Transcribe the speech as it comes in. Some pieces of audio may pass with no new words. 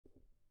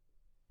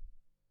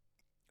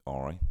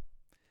All right.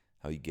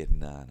 How you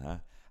getting on, huh?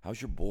 How's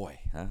your boy,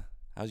 huh?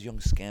 How's young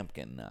Scamp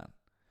getting on?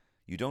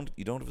 You don't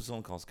have a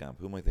son called Scamp.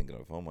 Who am I thinking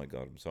of? Oh my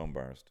god, I'm so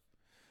embarrassed.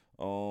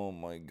 Oh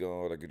my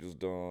god, I could just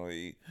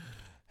die.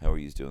 How are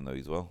you doing though?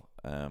 He's well.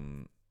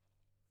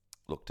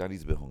 Look,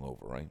 Daddy's a bit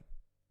hungover, right?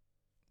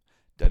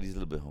 Daddy's a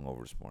little bit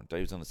hungover this morning.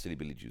 Daddy was on a silly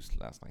billy juice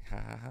last night.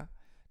 Ha ha ha.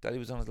 Daddy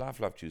was on his laugh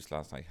juice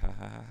last night. Ha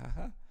ha ha ha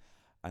ha.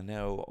 And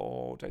now,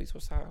 oh, Daddy's so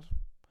sad.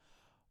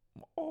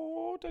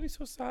 Oh, Daddy's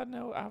so sad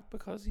now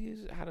because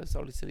he had a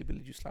solid silly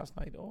billy juice last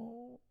night.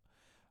 Oh,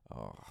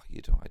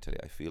 you don't. I tell you,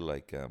 I feel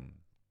like a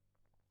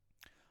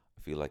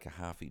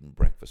half-eaten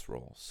breakfast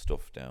roll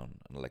stuffed down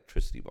an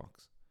electricity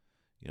box.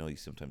 You know, you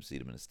sometimes see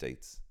them in the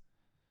States,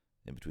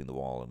 in between the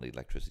wall and the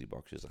electricity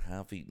box. There's a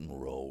half-eaten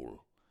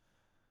roll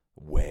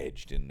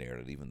wedged in there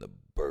that even the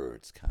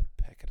birds can't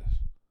peck at it.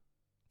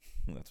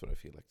 That's what I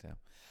feel like now.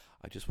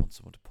 I just want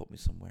someone to put me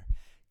somewhere.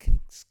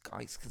 Can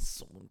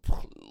someone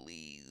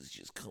please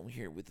just come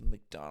here with a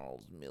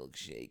McDonald's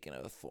milkshake and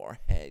a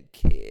forehead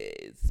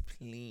kiss,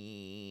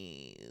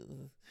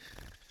 please?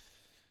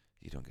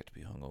 You don't get to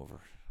be hungover.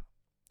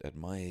 At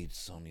my age,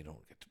 son, you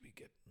don't get to be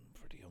getting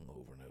pretty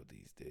hungover now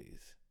these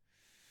days.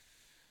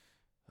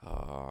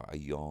 I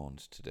yawned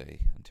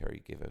today, and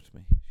Terry gave out to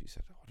me. She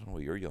said, "Oh, I don't know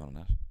what you're yawning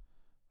at."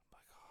 I'm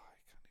like, "Oh, I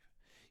can't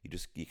even."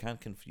 You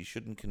can't. You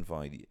shouldn't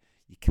confide.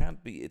 You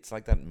can't be. It's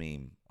like that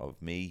meme of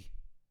me,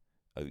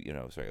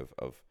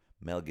 of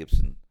Mel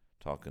Gibson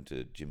talking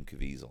to Jim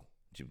Caviezel.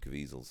 Jim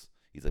Caviezel's.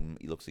 He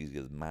looks like he's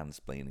got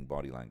mansplaining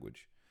body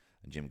language,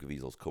 and Jim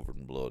Caviezel's covered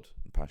in blood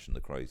and Passion of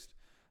the Christ.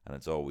 And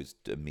it's always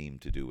a meme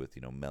to do with,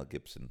 Mel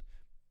Gibson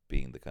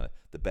being the kind of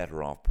the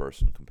better off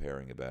person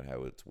comparing about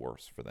how it's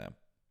worse for them.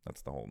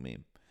 That's the whole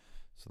meme.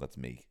 So that's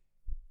me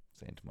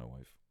saying to my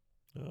wife,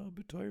 "Oh, I'm a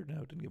bit tired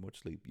now. Didn't get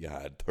much sleep." "Yeah,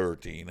 I had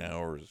 13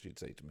 hours," she'd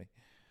say to me.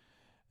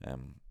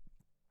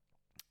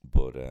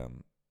 But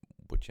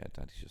yeah,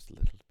 Daddy's just a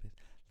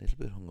little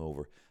bit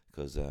hungover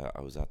because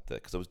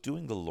I was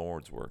doing the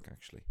Lord's work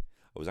actually.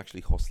 I was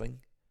actually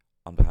hustling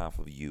on behalf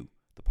of you,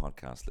 the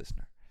podcast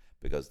listener.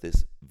 Because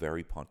this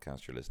very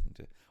podcast you're listening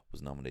to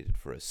was nominated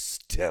for a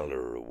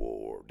Stellar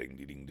Award. Ding,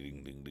 ding, ding,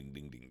 ding, ding, ding,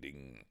 ding, ding,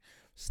 ding.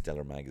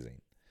 Stellar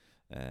Magazine,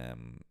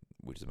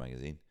 which is a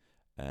magazine,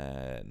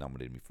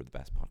 nominated me for the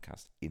best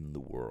podcast in the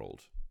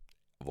world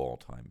of all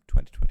time,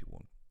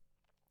 2021.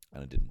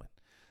 And I didn't win.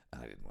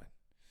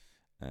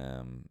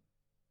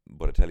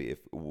 But I tell you,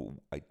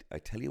 I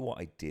tell you what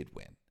I did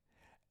win.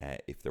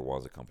 If there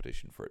was a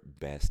competition for it,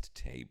 best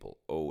table.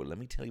 Oh, let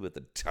me tell you about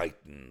the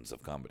titans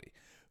of comedy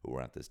who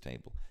were at this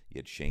table. You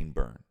had Shane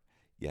Byrne,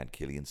 you had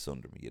Killian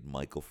Sunderman, you had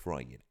Michael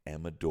Fry, you had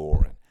Emma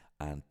Doran,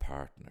 and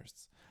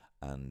partners,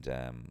 and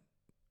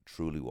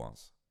truly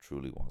was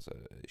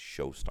a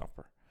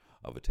showstopper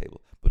of a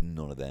table. But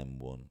none of them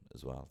won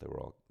as well. They were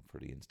all for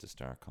the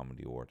Instastar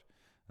Comedy Award,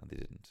 and they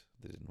didn't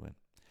win.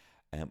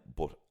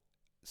 But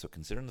so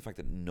considering the fact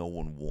that no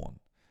one won,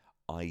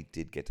 I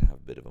did get to have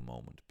a bit of a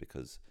moment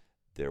because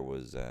there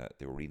was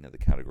they were reading out the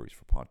categories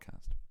for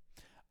podcast,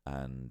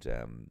 and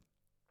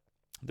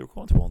they were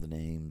going through all the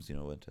names,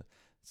 into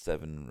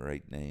 7 or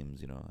 8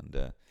 names,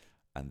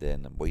 and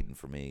then I'm waiting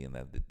for me, and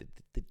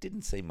they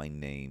didn't say my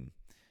name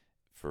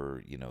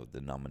for, the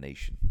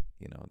nomination,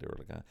 they were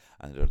like,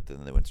 and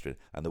then they went straight,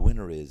 and the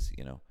winner is,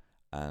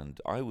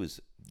 and I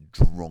was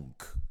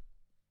drunk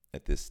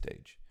at this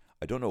stage.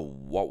 I don't know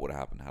what would have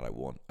happened had I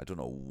won. I don't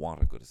know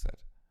what I could have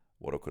said,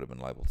 what I could have been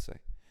liable to say.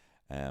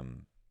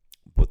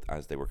 But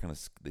as they were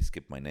they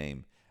skipped my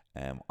name,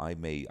 I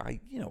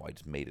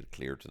just made it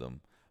clear to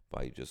them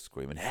by just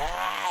screaming,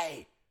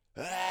 "Hey,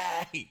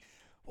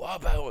 what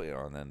about?"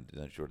 And then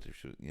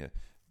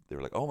they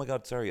were like, "Oh my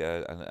God, sorry,"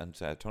 and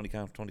Tony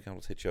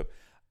Campbell's hit show,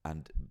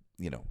 and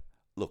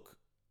look,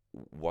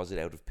 was it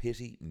out of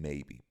pity?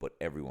 Maybe, but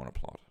everyone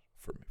applauded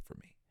for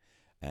me,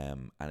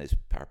 and is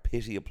our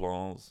pity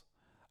applause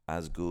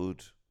as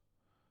good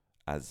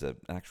as an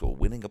actual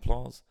winning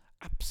applause?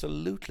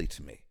 Absolutely,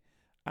 to me,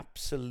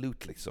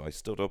 absolutely. So I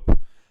stood up,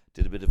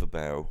 did a bit of a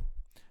bow,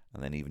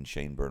 and then even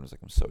Shane Byrne was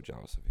like, "I'm so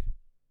jealous of you."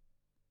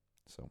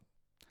 So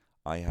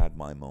I had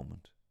my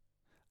moment,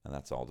 and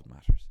that's all that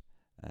matters.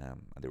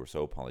 And they were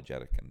so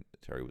apologetic, and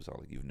Terry was all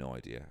like, "You've no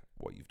idea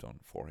what you've done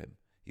for him.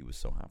 He was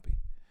so happy,"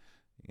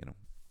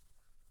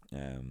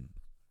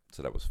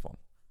 So that was fun,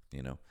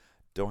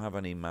 Don't have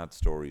any mad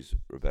stories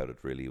about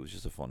it, really. It was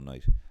just a fun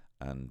night,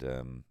 and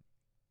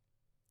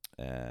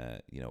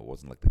it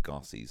wasn't like the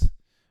Gossies,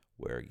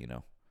 where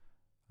I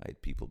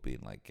had people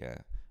being like,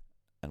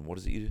 "And what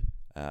is it you do?"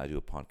 "I do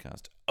a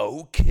podcast."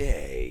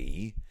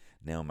 Okay.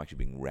 Now I'm actually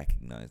being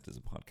recognized as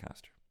a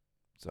podcaster.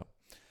 So,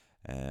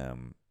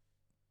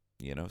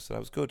 so that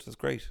was good. That's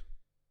great.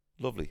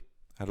 Lovely.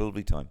 Had a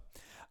lovely time.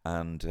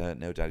 And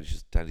now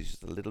Daddy's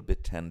just a little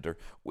bit tender,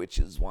 which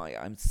is why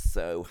I'm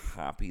so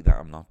happy that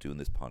I'm not doing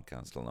this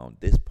podcast alone.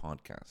 This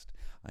podcast,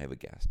 I have a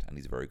guest, and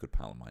he's a very good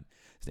pal of mine.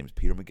 His name is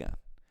Peter McGann.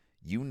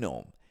 You know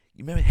him.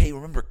 You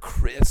remember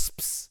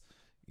Crisps?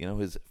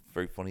 His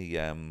very funny,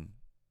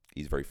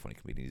 he's a very funny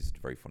comedian. He's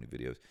very funny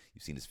videos.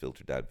 You've seen his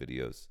Filter Dad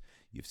videos.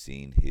 You've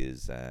seen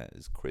his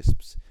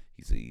crisps.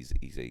 He's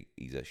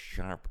a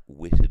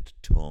sharp-witted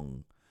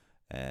tongue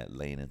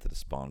laying into the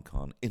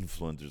SpawnCon.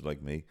 Influencers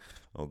like me,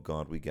 oh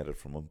God, we get it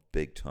from him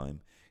big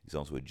time. He's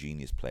also a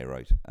genius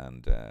playwright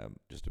and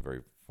just a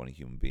very funny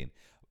human being.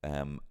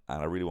 And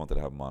I really wanted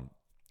to have him on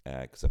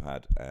because I've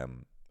had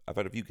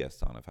a few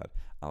guests on. I've had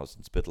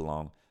Alison Spittle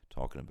on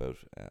talking about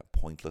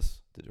Pointless,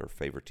 her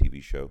favorite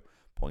TV show,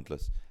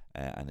 Pointless,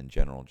 and in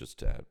general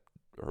just her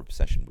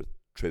obsession with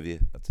trivia.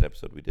 That's an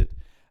episode we did.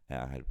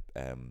 I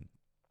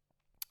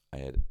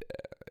had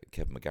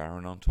Kevin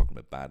McGann on talking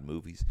about bad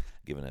movies,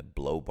 giving a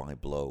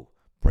blow-by-blow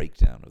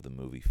breakdown of the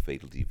movie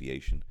Fatal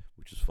Deviation,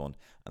 which was fun.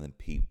 And then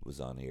Pete was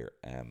on here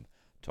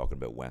talking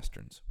about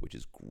westerns, which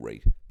is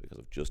great because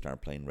I've just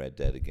started playing Red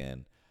Dead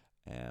again.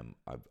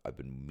 I've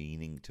been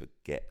meaning to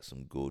get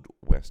some good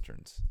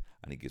westerns,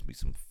 and he gives me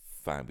some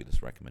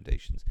fabulous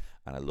recommendations.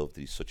 And I love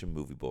that he's such a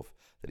movie buff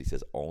that he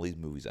says all these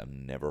movies I've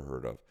never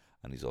heard of.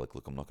 And he's like,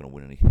 look, I'm not going to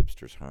win any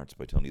hipsters' hearts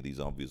by telling you these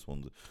obvious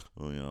ones.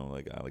 Oh,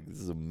 like this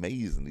is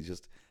amazing. He's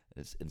just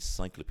it's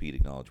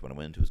encyclopedic knowledge. When I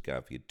went into his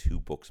gaff, he had 2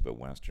 books about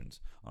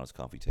westerns on his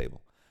coffee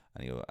table,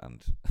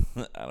 and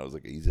and I was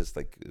like, he's just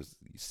like, is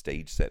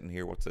stage setting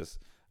here? What's this?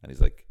 And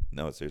he's like,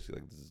 no, seriously,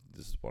 like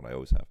this is what I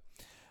always have.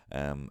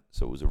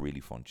 So it was a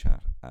really fun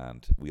chat,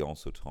 and we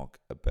also talk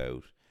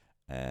about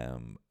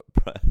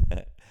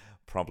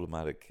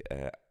problematic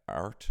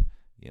art,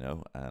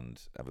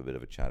 and have a bit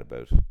of a chat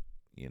about,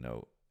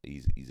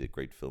 he's a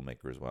great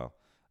filmmaker as well,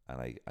 and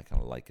I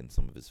kind of liken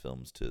some of his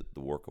films to the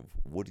work of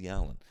Woody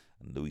Allen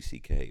and Louis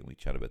C.K., and we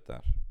chat about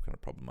that kind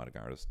of problematic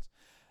artists.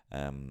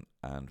 And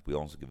we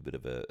also give a bit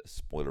of a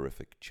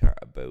spoilerific chat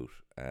about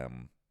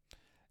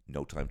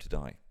No Time to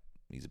Die.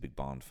 He's a big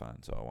Bond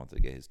fan, so I wanted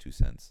to get his 2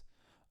 cents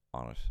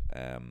on it.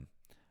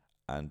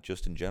 And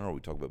just in general,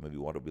 we talk about maybe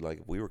what it would be like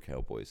if we were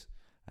cowboys,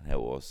 and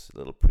how us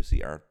little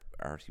prissy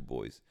arty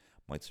boys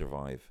might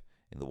survive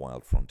in the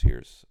wild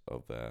frontiers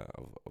of the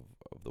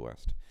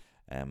West.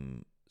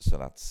 So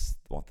that's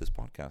what this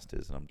podcast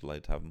is, and I'm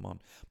delighted to have him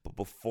on. But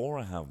before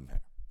I have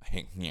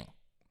him here,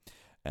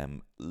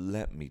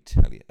 let me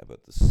tell you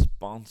about the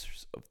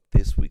sponsors of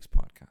this week's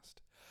podcast,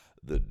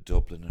 the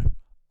Dubliner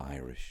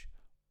Irish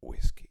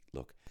Whiskey.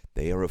 Look,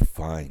 they are a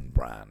fine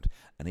brand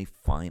and a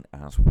fine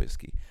ass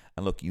whiskey.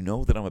 And look, you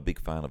know that I'm a big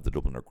fan of the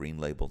Dubliner Green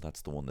Label.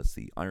 That's the one that's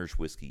the Irish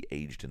whiskey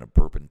aged in a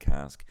bourbon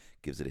cask,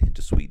 gives it a hint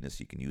of sweetness.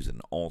 You can use it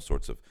in all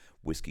sorts of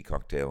whiskey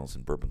cocktails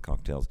and bourbon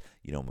cocktails.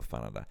 You know I'm a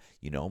fan of that.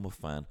 You know I'm a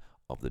fan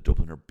of the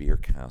Dubliner Beer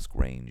Cask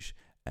range,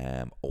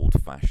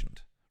 Old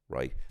Fashioned,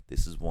 right?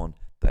 This is one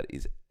that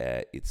is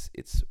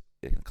it's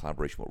in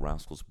collaboration with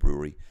Rascals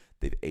Brewery.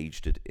 They've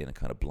aged it in a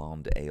kind of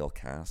blonde ale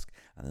cask,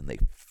 and then they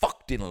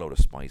fucked in a load of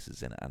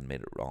spices in it and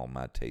made it all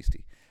mad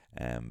tasty,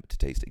 to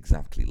taste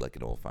exactly like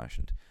an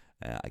old-fashioned.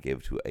 I gave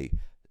it to a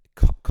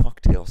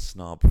cocktail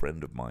snob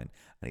friend of mine,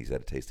 and he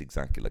said it tastes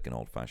exactly like an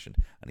old-fashioned,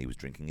 and he was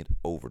drinking it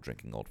over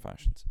drinking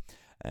old-fashions.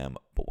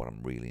 But what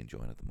I'm really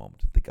enjoying at the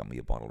moment, they got me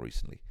a bottle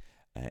recently.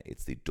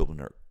 It's the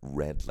Dubliner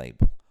Red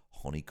Label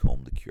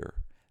Honeycomb Liqueur.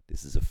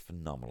 This is a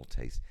phenomenal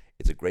taste.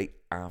 It's a great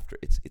after.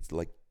 It's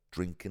like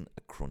drinking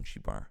a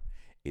crunchy bar.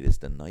 It is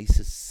the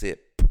nicest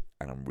sip,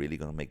 and I'm really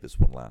going to make this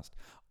one last.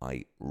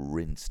 I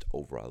rinsed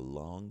over a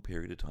long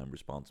period of time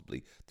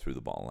responsibly through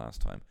the bottle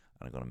last time,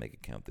 and I'm going to make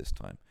it count this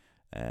time.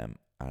 And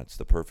it's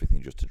the perfect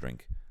thing just to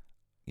drink,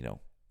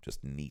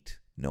 just neat,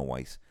 no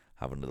ice,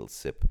 having a little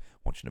sip,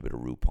 watching a bit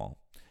of RuPaul.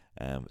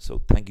 So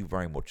thank you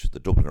very much, the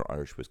Dubliner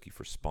Irish Whiskey,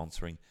 for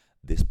sponsoring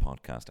this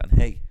podcast. And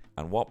hey,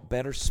 and what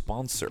better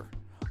sponsor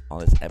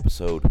on this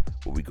episode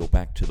where we go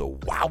back to the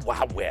Wild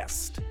Wild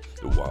West,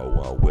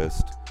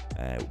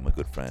 with my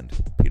good friend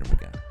Peter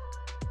McGann.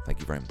 Thank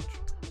you very much.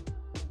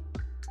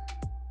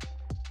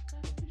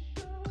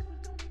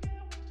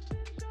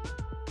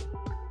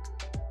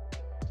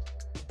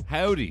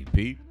 Howdy,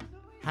 Pete.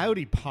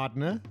 Howdy,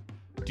 partner.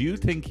 Do you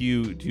think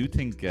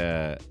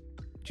a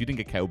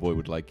cowboy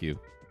would like you?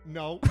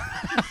 No.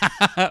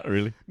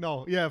 Really?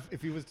 No. Yeah.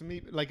 If he was to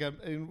meet, like,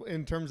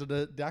 in terms of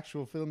the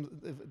actual films,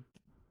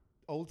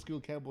 old school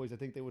cowboys, I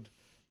think they would,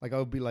 like, I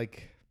would be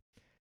like,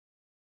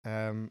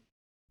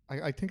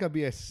 I think I'd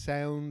be a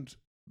sound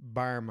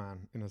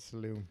barman in a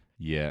saloon.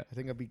 Yeah. I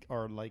think I'd be,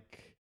 or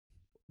like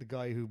the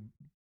guy who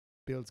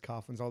builds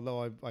coffins,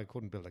 although I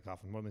couldn't build a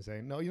coffin. What am I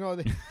saying? No,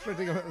 they try to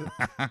think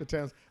about the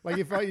towns. Like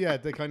if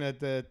the kind of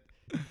the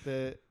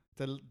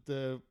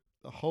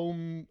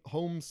homeowner,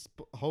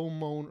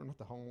 not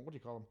the home. What do you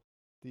call him?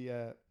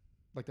 The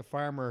like the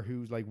farmer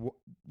whose like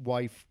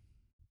wife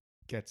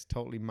gets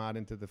totally mad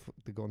into the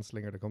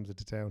gunslinger that comes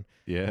into town.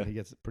 Yeah, and he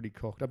gets pretty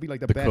cooked. I'd be like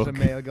the beta cook.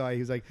 Male guy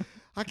who's like,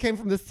 I came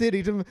from the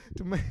city to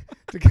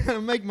kind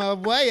of make my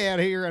way out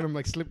here, and I'm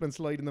like slipping and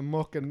sliding in the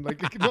muck, and like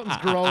nothing's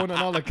growing, and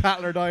all the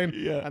cattle are dying.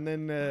 Yeah, and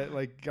then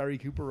like Gary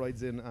Cooper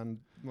rides in, and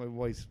my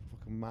wife's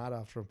fucking mad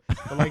after him.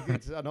 But like,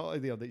 I know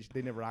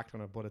they never act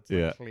on it, but it's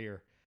like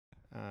clear.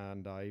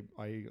 And I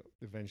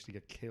eventually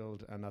get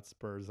killed, and that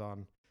spurs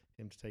on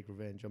him to take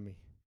revenge on me.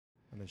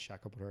 and then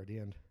shack up with her at the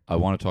end. I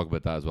want to talk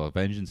about that as well.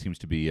 Vengeance seems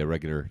to be a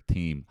regular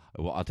theme.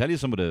 Well, I'll tell you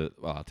some of the.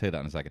 Well, I'll tell you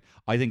that in a second.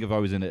 I think if I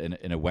was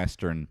in a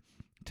western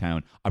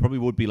town, I probably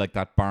would be like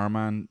that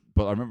barman.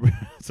 But I remember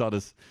I saw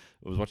this.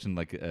 I was watching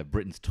like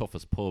Britain's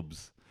Toughest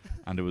Pubs,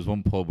 and there was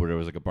one pub where there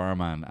was like a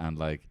barman, and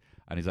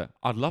he's like,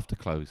 I'd love to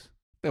close.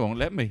 They won't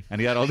let me.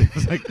 And he had all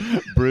these like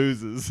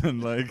bruises,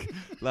 and like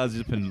lads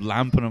just been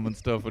lamping him and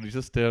stuff, and he's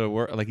just there at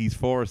work. Like he's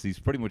forced. He's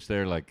pretty much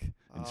there like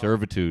in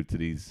servitude to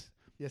these.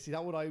 Yeah, see,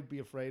 that what I would be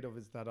afraid of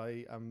is that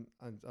I'm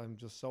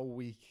just so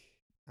weak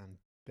and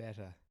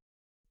beta,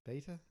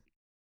 and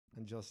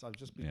I've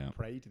just been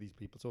prey to these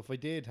people. So if I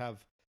did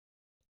have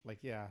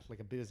like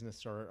a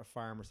business or a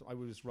farm or something, I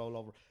would just roll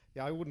over.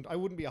 Yeah, I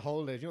wouldn't be a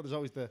holiday. You know, there's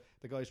always the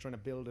guys trying to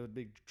build a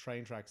big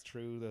train tracks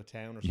through the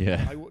town or something.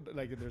 Yeah. I would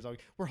like there's always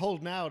we're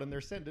holding out and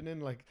they're sending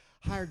in like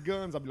hired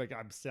guns. I'd be like,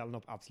 I'm selling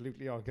up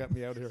absolutely. Oh, get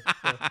me out of here.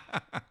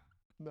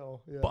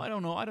 No, yeah. But I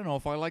don't know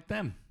if I like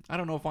them. I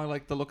don't know if I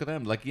like the look of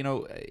them. Like,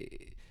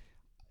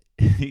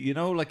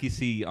 like you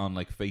see on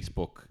like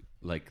Facebook,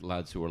 like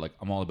lads who are like,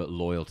 I'm all about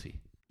loyalty.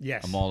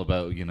 Yes. I'm all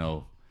about,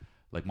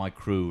 like my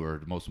crew are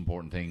the most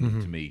important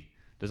thing to me.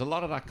 There's a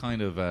lot of that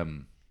kind of, a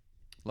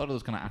lot of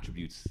those kind of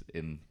attributes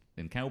in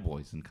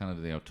cowboys and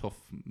kind of, tough,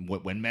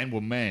 when men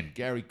were men,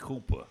 Gary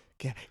Cooper.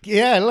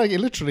 Yeah, like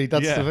literally,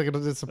 that's Yeah.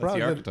 it's That's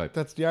the archetype.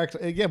 That's the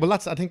archetype. Yeah,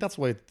 but I think that's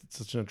why it's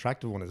such an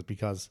attractive one, is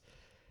because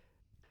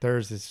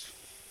there's this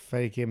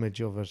fake image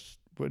of it.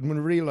 But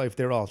in real life,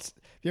 they're all. If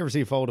you ever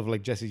see a photo of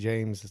like Jesse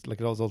James, it's like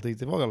those old teeth,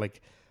 they've all got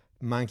like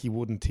manky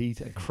wooden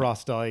teeth and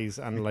crossed eyes,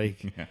 and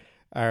like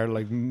are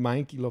like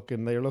manky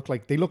looking. They look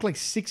like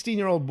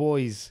 16-year-old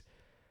boys,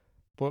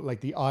 but like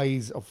the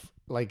eyes of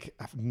like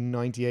a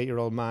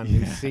 98-year-old man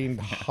who's seen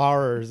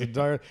horrors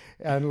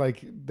and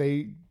like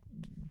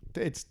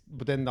it's.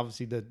 But then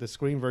obviously the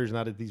screen version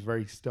added these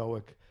very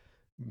stoic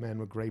men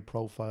with great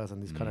profiles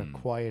and this kind of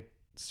quiet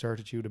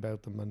certitude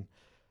about them, and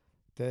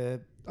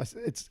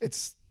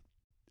it's.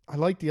 I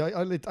like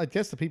I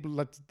guess the people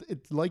that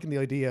it's liking the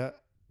idea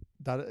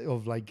that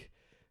of like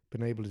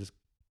being able to just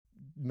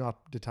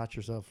not detach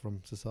yourself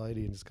from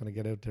society and just kind of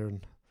get out there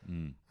and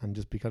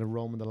just be kind of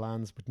roaming the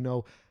lands, but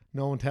no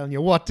one telling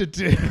you what to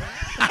do.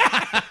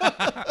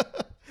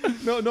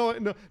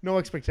 no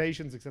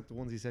expectations except the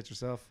ones you set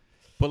yourself.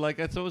 But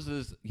like I suppose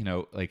there's,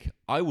 like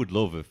I would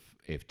love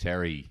if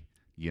Terry,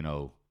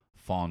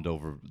 fawned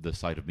over the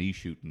sight of me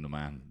shooting the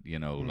man,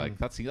 like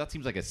that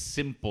seems like a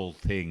simple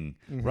thing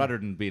rather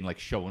than being like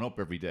showing up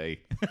every day,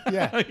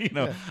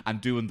 and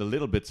doing the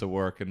little bits of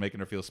work and making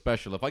her feel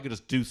special. If I could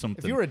just do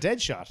something. If you were a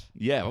dead shot.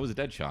 Yeah, I was a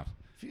dead shot.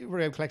 If you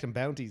were out collecting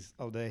bounties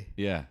all day.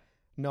 Yeah.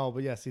 No,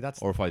 but yeah, see that's.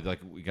 Or if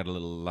we got a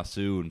little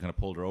lasso and kind of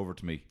pulled her over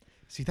to me.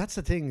 See, that's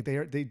the thing.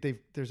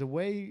 There's a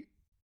way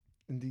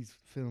in these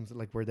films that,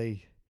 like, where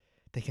they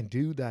can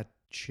do that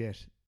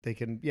shit. They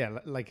can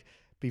like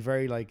be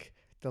very like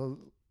they'll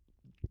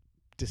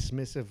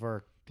dismissive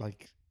or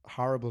like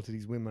horrible to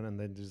these women and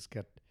then just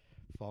get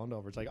fawned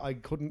over. It's like I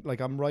couldn't, like,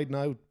 I'm riding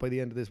out by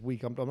the end of this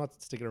week. I'm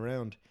not sticking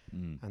around,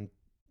 and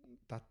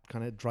that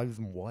kind of drives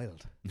them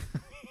wild.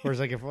 Whereas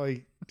like if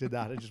I did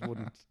that, it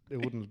wouldn't.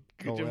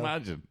 Could you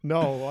imagine?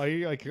 No,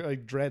 I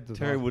dread the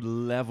Terry thought. would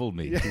level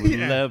me.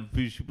 Yeah.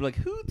 She'd be like,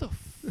 "Who the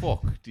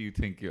fuck do you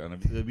think you're?" And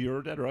I'd be,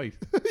 "You're dead right."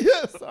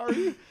 Yeah,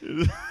 sorry.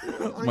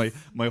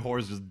 my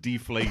horse just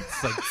deflates.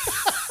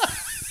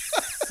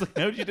 Like,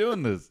 how'd you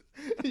doing this?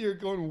 You're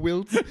going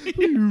wilt.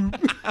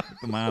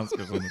 The mask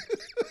or something.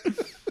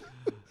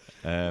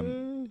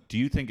 Do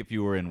you think if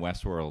you were in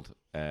Westworld,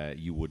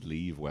 you would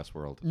leave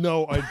Westworld?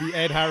 No, I'd be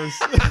Ed Harris.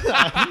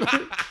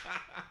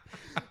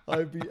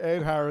 I'd be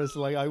Ed Harris.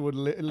 Like I would,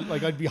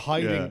 I'd be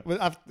hiding.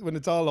 When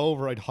it's all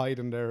over, I'd hide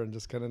in there and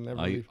just kind of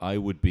never leave. I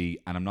would be,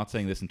 and I'm not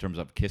saying this in terms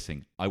of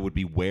kissing. I would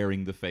be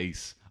wearing the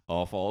face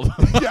off all,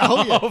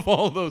 of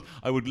all those.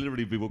 I would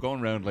literally be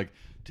going around like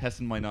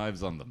testing my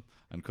knives on them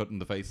and cutting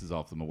the faces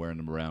off them and wearing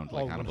them around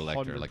like Hannibal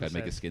Lecter. Like I'd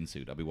make a skin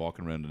suit. I'd be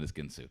walking around in a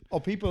skin suit. Oh,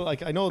 people,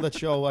 like, I know that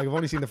show. Like, I've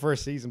only seen the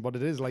first season, but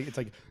it's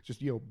like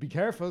just be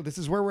careful. This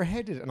is where we're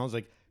headed. And I was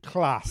like,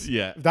 class.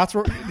 Yeah, that's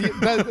where.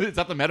 Is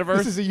that the metaverse?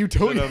 This is a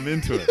utopia. I'm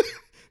into it.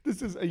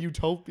 This is a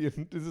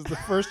utopian. This is the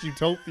first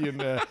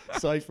utopian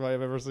sci-fi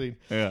I've ever seen.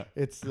 Yeah,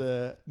 it's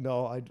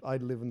no,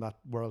 I'd live in that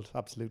world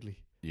absolutely.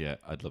 Yeah,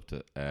 I'd love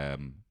to.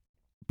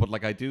 But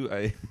like I do,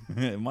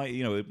 it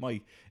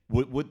might.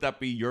 Would that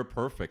be your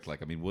perfect?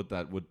 Like, I mean, would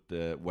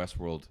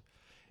Westworld,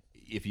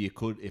 if you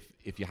could,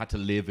 if you had to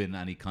live in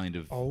any kind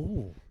of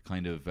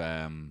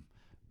cinematic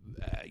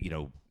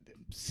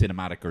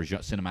or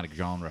cinematic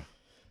genre?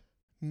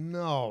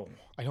 No,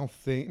 I don't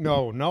think.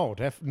 No.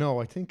 I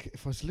think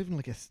if I was living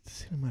like a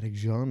cinematic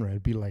genre,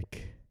 it'd be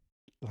like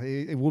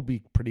it would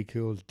be pretty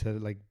cool to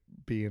like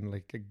be in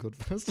like a good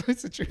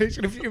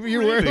situation. If you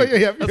were, like,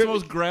 that's the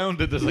most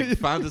grounded. There's like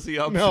fantasy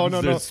options.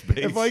 No. There's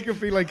space. If I could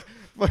be like,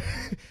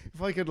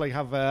 if I could like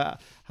have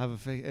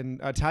an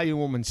Italian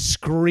woman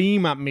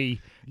scream at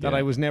me that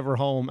I was never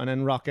home, and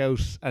then rock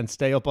out and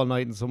stay up all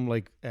night in some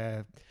like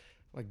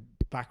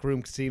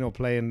backroom casino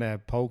playing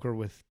poker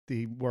with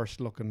the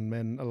worst looking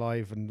men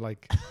alive, and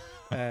like,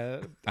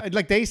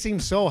 like they seem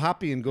so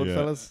happy in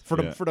Goodfellas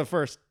for the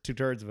first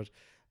 2/3 of it,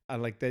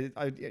 and like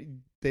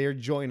they're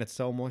enjoying it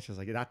so much. I was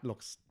like, that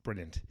looks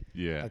brilliant.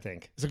 Yeah, I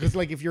think so, because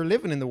like if you're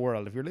living in the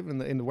world, if you're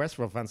living in the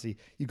Westworld fantasy,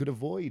 you could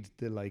avoid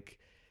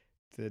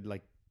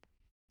the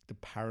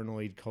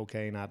paranoid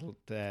cocaine adult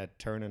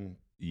turning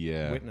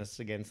witness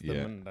against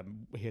them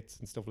and hits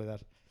and stuff like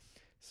that.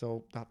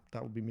 So that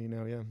would be me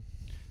now. Yeah,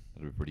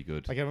 that'd be pretty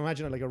good. I can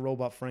imagine it like a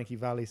robot Frankie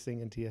Valli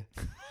singing to you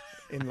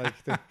in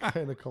like the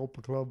kind of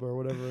Copa Club or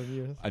whatever.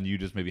 And you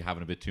just maybe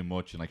having a bit too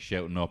much and like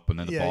shouting up, and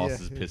then the boss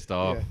is pissed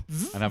off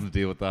and having to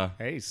deal with that.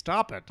 Hey,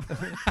 stop it!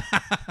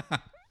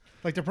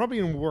 Like they're probably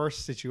in worse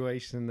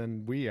situation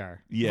than we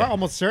are. Yeah,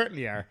 almost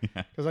certainly are.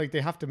 Because like they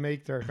have to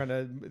make their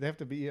they have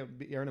to be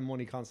earning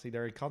money constantly.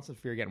 They're in constant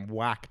fear of getting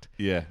whacked.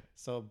 Yeah.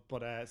 So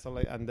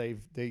and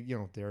they've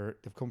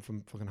come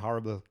from fucking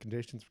horrible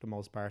conditions for the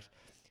most part.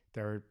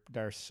 They're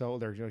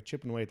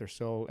chipping away at their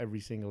soul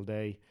every single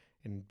day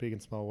in big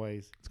and small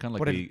ways. It's kind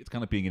of like it's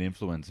kind of being an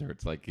influencer.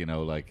 It's like,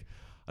 like,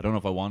 I don't know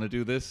if I want to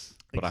do this,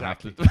 but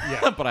exactly. I have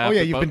to. Yeah. But I have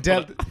to you've been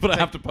dealt. But I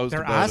have to post.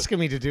 They're asking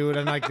me to do it,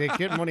 and like they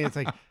get money. It's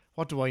like,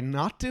 what, do I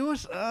not do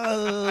it?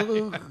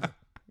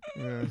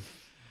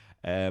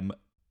 Yeah.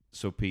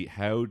 So Pete,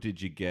 how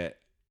did you get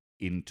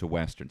into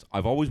westerns?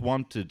 I've always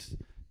wanted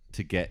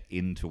to get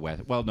into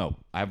western. Well, no,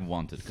 I haven't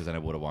wanted, because then I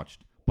would have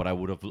watched. But I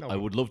would have. No. I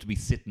would love to be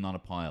sitting on a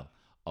pile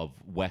of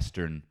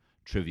western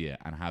trivia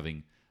and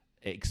having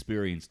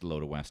experienced a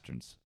load of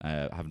westerns.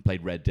 Having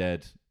played Red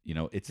Dead,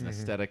 it's an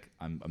aesthetic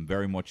I'm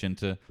very much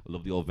into. I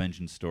love the old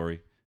vengeance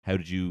story. How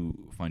did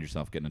you find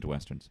yourself getting into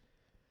westerns?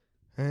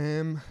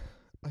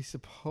 I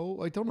suppose,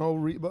 I don't know,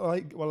 but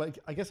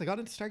I guess I got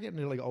into start getting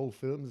into like old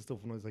films and stuff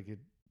when I was like a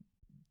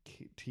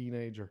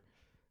teenager.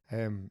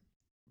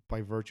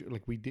 By virtue,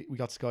 like we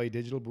got Sky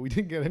Digital, but we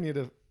didn't get any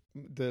of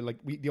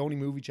the only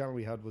movie channel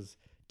we had was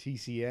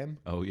TCM.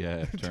 Oh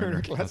yeah,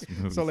 Turner Classic.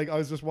 So like I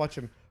was just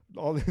watching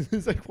all this,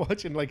 it's like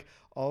watching like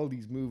all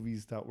these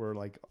movies that were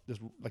like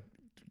just like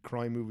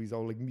crime movies,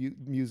 all like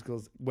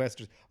musicals,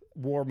 westerns,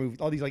 war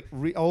movies, all these like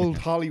old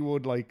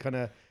Hollywood, like kind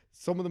of.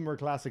 Some of them are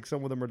classic,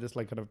 some of them are just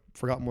like kind of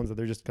forgotten ones that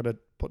they're just kind of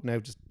putting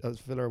out just as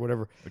filler or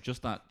whatever. Or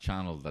just that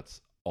channel that's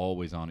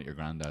always on at your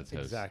granddad's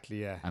house.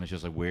 Exactly, yeah. And it's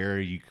just like, where are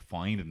you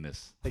finding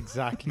this?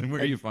 Exactly. And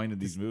where are you finding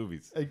these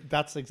movies?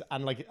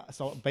 And like,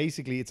 so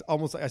basically it's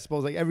almost like, I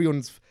suppose like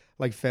everyone's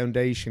like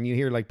foundation, you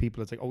hear like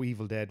people, it's like, oh,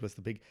 Evil Dead was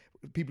the big,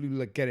 people who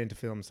like get into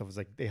film and stuff, it's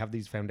like they have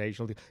these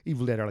foundational things.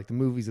 Evil Dead are like the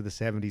movies of the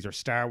 70s, or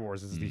Star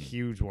Wars is the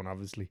huge one,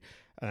 obviously.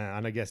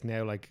 And I guess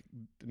now like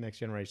the next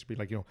generation would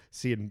be like,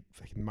 seeing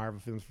fucking Marvel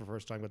films for the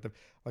first time. But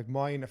like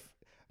mine,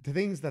 the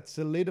things that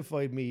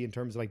solidified me in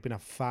terms of like being a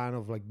fan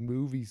of like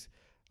movies,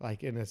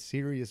 like in a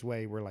serious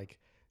way, were like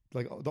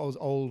those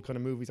old kind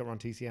of movies that were on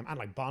TCM, and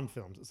like Bond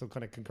films, so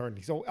kind of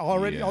concurrently. So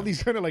already all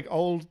these kind of like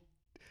old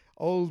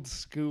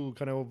school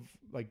kind of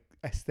like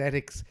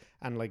aesthetics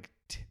and like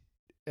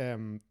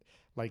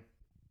like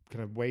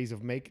kind of ways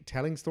of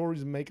telling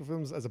stories and making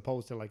films, as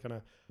opposed to like kind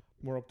of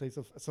more updates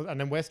stuff. So, and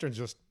then westerns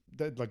just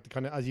like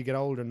kind of, as you get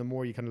older and the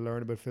more you kind of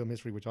learn about film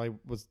history, which I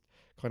was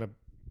kind of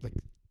like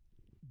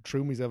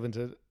threw myself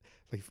into,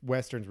 like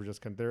westerns were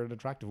just kind of, they're an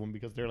attractive one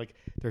because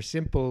they're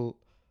simple.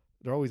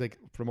 They're always like,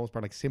 for the most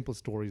part, like simple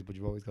stories, but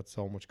you've always got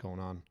so much going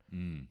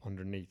on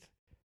underneath.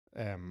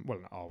 Well,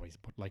 not always,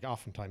 but like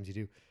oftentimes you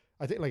do.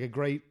 I think like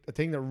a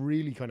thing that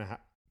really kind of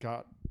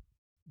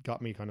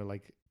got me kind of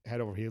like head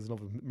over heels in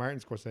love with Martin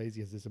Scorsese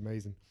has this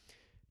amazing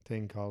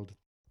thing called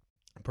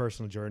A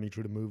Personal Journey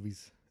Through the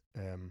Movies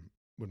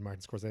with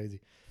Martin Scorsese,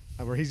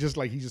 and where he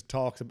just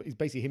talks about, it's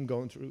basically him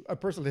going through a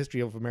personal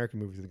history of American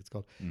movies, I think it's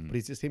called, but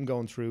it's just him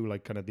going through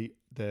like kind of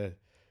the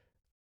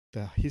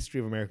history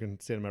of American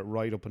cinema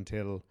right up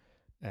until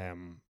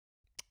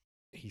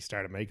he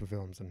started making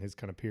films and his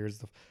kind of peers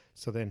stuff.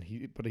 So then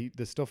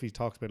the stuff he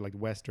talks about, like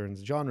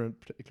westerns, genre in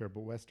particular,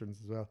 but westerns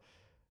as well,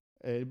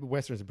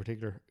 westerns in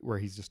particular, where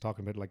he's just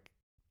talking about like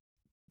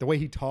the way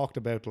he talked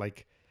about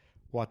like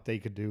what they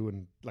could do,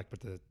 and like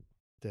with the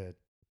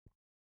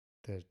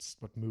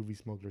what movie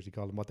smugglers he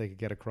called them, what they could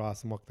get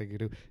across and what they could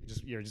do.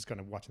 You're just kind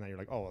of watching that, you're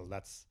like, oh well,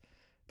 that's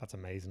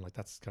amazing. Like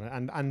that's kind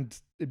of, and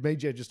it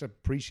made you just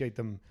appreciate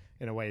them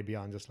in a way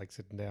beyond just like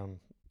sitting down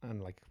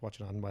and like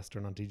watching on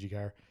Western on TG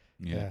Car.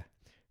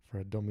 For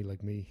a dummy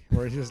like me,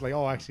 where it's just like,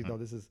 oh, actually no,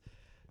 this is.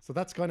 So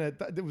that's kind of,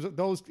 it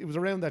was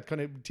around that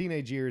kind of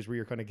teenage years where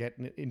you're kind of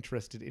getting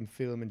interested in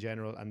film in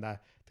general, and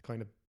that the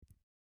kind of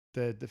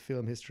the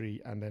film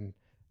history, and then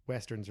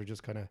westerns are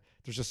just kind of,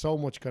 there's just so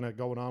much kind of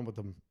going on with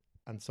them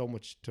and so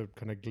much to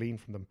kind of glean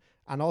from them,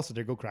 and also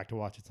they're good crack to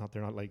watch.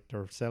 They're not like,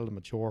 they're seldom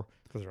mature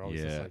because they're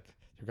always just like,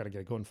 you're gonna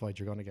get a gunfight,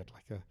 you're gonna get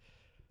like a,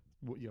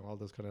 all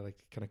those kind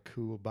of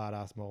cool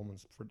badass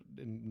moments for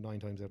 9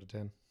 times out of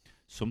 10.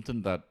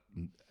 Something that,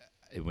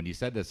 when you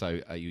said this,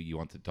 you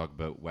wanted to talk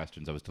about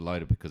westerns, I was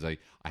delighted because I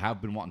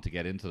have been wanting to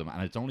get into them,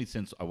 and it's only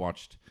since I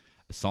watched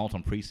Assault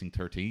on Precinct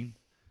 13,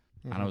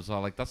 and I was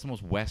all like, that's the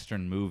most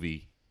western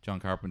movie John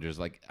Carpenter's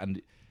like.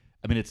 And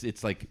I mean,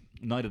 it's like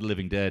Night of the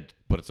Living Dead,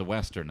 but it's a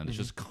Western, and it's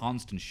just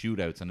constant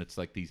shootouts, and it's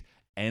like these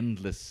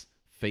endless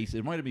face. It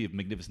reminded me of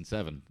Magnificent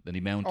Seven, the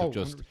amount of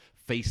just 100%.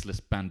 faceless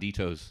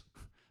banditos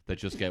that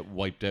just get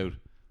wiped out.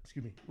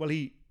 Excuse me. Well,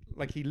 he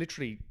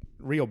literally,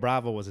 Rio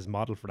Bravo was his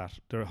model for that.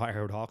 The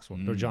Howard Hawks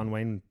one, the John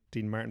Wayne,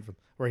 Dean Martin film,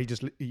 where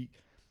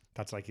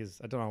that's like his.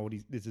 I don't know what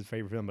it's his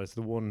favorite film, but it's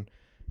the one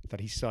that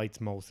he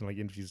cites most in like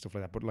interviews and stuff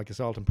like that. But like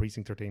Assault on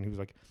Precinct 13, he was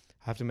like,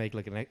 I have to make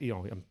like a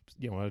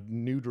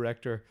new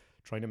director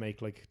trying to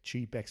make like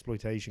cheap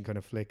exploitation kind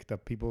of flick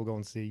that people will go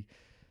and see.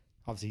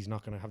 Obviously, he's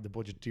not going to have the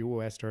budget to do a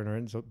Western or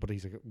anything, but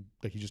he's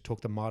like he just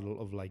took the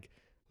model of like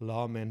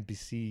lawmen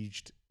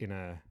besieged in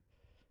a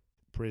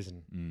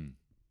prison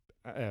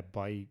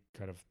by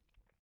kind of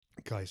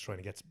guys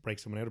trying to break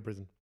someone out of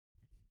prison.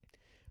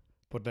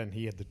 But then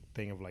he had the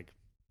thing of like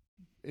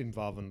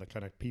involving the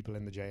kind of people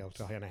in the jail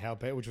to kind of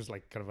help out, which was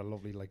like kind of a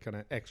lovely like kind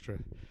of extra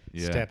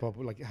step up,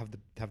 like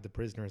have the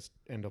prisoners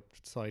end up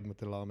siding with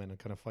the lawmen and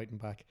kind of fighting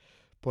back.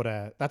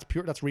 But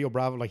that's Rio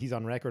Bravo, like he's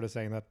on record as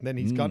saying that. And then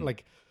he's got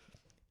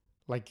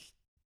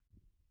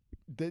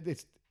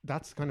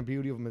that's kind of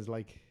beauty of him is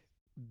like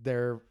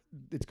their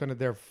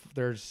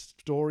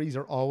stories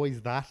are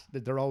always that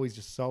they're always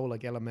just so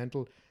like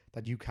elemental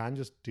that you can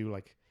just do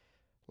like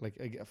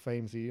a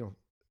famous,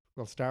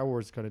 well, Star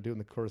Wars kind of doing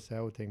the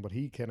Kurosawa thing, but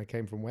he kind of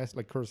came from West.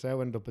 Like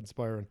Kurosawa ended up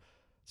inspiring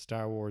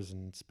Star Wars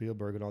and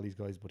Spielberg and all these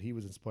guys, but he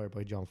was inspired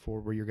by John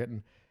Ford, where you're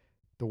getting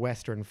the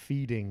Western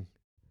feeding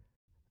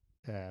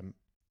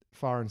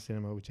foreign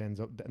cinema, which ends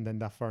up, and then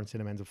that foreign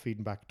cinema ends up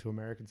feeding back to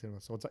American cinema.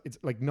 So it's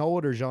like no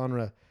other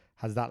genre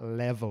has that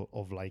level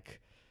of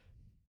like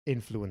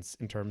influence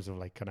in terms of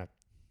like kind of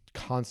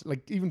constant,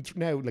 like even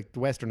now, like the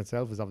Western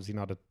itself is obviously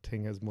not a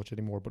thing as much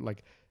anymore, but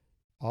like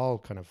all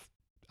kind of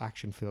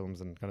action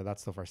films and kind of that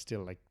stuff are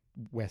still like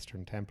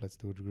Western templates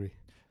to a degree.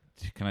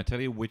 Can I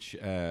tell you which?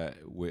 I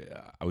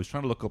was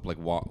trying to look up like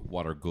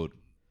what are good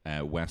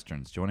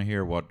Westerns. Do you want to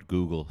hear what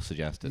Google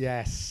suggested?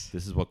 Yes.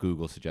 This is what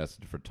Google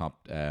suggested for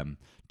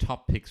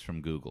top picks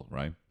from Google,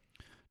 right?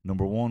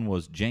 Number 1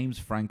 was James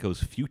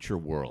Franco's Future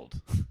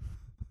World.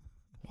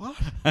 What?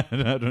 I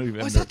don't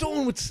even Is that the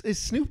one with is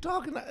Snoop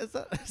Dogg in that? Is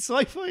that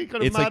sci-fi kind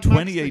of It's Mad like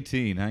Max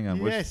 2018. Hang on,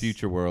 where's Yes.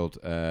 Future World?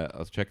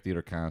 I'll check the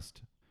other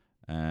cast.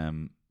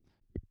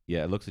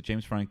 Yeah, it looks like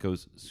James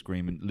Franco's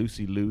screaming.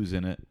 Lucy Liu's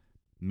in it.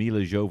 Mila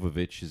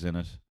Jovovich is in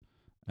it.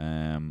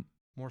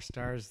 More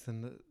stars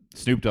than the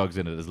Snoop Dogg's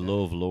in it as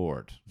Love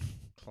Lord.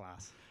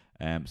 class.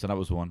 So that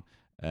was one.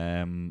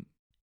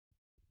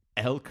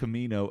 El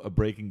Camino, a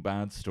Breaking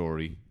Bad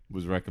story,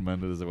 was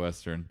recommended as a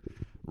Western.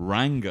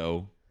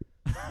 Rango,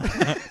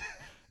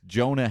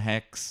 Jonah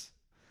Hex,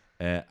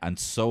 and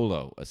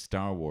Solo, a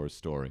Star Wars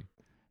story.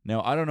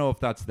 Now, I don't know if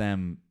that's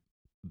them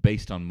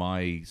based on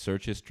my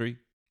search history,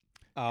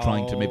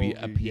 trying to maybe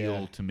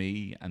appeal to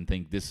me and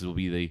think this will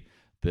be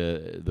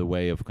the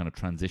way of kind of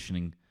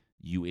transitioning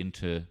you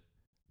into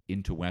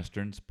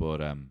Westerns. But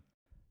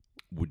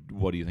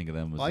what do you think of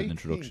them as an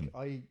introduction?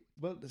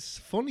 Well, it's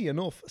funny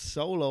enough,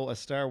 Solo, a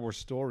Star Wars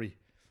story,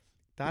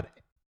 that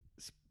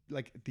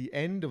like the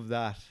end of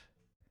that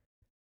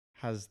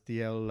has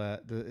the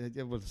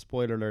well,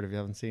 spoiler alert if you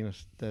haven't seen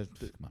it, the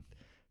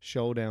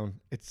showdown.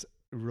 It's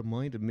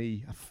reminded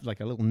me of like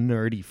a little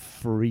nerdy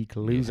freak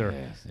loser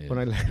when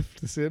I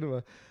left the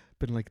cinema.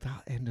 But like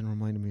that ending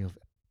reminded me of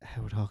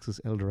Howard Hawks'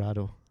 El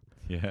Dorado.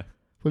 Yeah.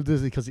 Well, this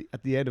is because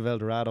at the end of El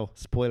Dorado,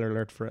 spoiler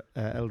alert for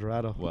El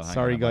Dorado. Well,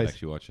 sorry hang on, I might guys.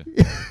 actually watch it.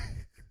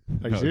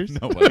 Are you serious?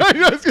 No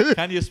way.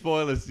 Can you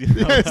spoil us? You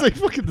know, Yeah, it's like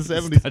fucking the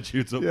 70s.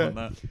 Statutes up on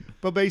that.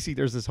 But basically,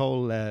 there's this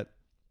whole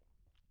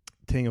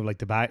thing of like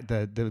the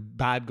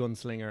bad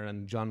gunslinger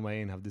and John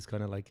Wayne have this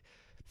kind of like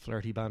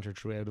flirty banter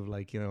throughout of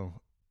like,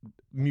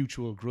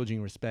 mutual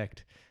grudging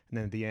respect. And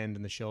then at the end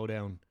in the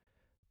showdown,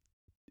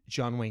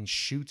 John Wayne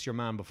shoots your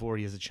man before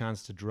he has a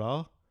chance to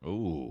draw.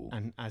 Ooh.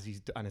 And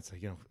it's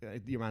like,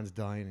 your man's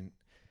dying, and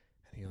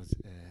he goes,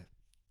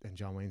 and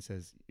John Wayne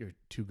says, "You're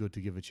too good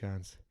to give a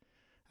chance."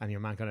 And your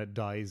man kind of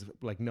dies,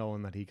 like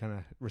knowing that he kind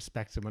of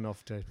respects him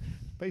enough to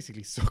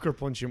basically sucker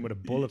punch him with a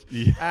bullet.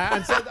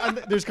 Yeah. And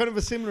there's kind of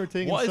a similar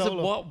thing. Why in is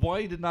Solo. it?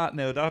 Why did not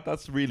know that?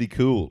 That's really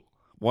cool.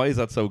 Why is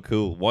that so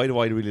cool? Why do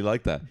I really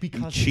like that?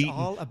 Because cheating, it's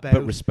all about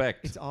but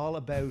respect. It's all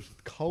about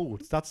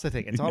codes. That's the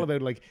thing. It's all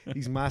about like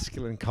these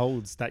masculine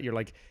codes that you're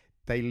like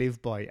they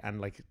live by, and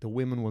like the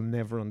women will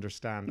never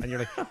understand. And you're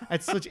like,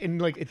 it's such in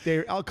like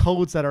they're all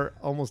codes that are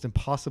almost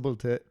impossible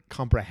to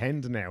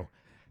comprehend now.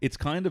 It's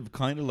kind of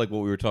like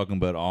what we were talking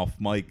about off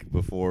mic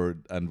before,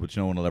 and which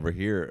no one will ever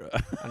hear.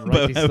 And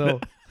rightly so.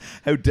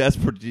 How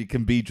desperate you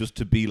can be just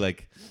to be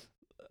like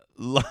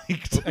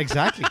liked.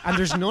 Exactly. And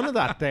there's none of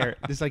that there.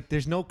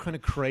 There's no kind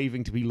of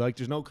craving to be liked.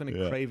 There's no kind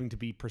of craving to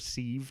be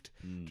perceived.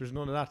 There's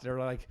none of that. They're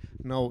like,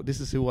 no, this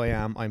is who I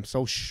am. I'm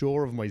so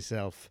sure of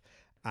myself.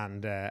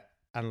 And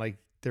like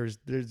there's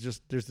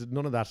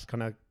none of that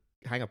kind of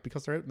hang up,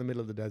 because they're out in the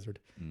middle of the desert,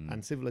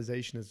 and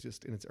civilization is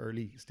just in its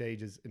early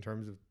stages in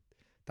terms of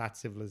that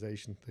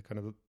civilization, the kind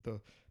of the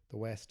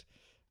West.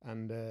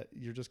 And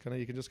you can just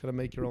kind of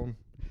make your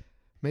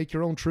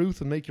own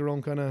truth and make your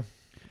own kind of.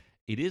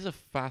 it is a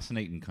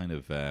fascinating kind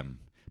of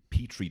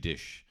petri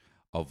dish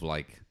of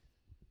like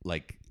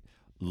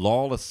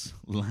lawless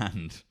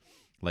land,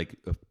 like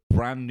a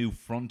brand new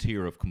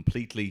frontier of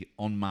completely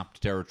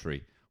unmapped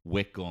territory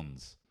with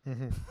guns.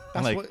 Mm-hmm.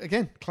 That's Like, what,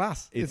 again,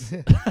 class. it's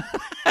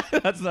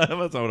that's not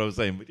what I was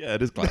saying, but yeah,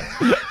 it is class.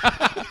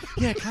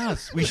 Yeah,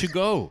 class. We should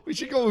go. we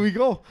should go when we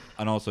go.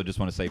 And also, just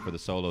want to say for the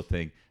Solo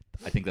thing,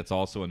 I think that's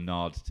also a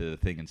nod to the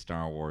thing in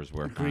Star Wars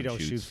where Han Greedo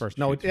shoots shoots first.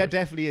 No, it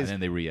definitely is. and then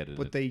they re-edited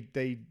But it.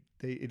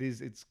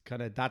 it's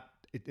kind of that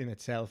in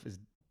itself is,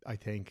 I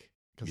think,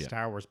 because Yeah.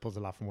 Star Wars pulls a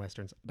lot from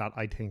westerns. That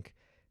I think,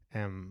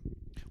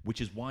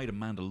 Which is why the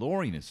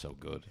Mandalorian is so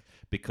good,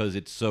 because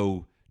it's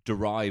so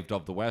derived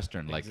of the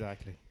Western. Like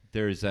exactly.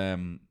 there's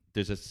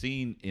a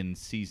scene in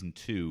season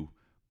 2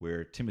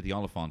 where Timothy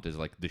Oliphant is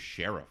like the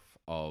sheriff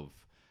of,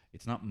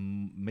 it's not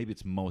maybe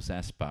it's Mos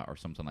Espa or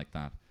something like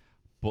that,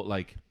 but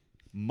like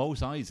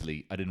Mos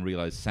Eisley I didn't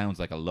realize sounds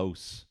like a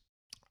Los.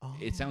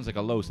 It sounds like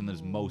a Los, and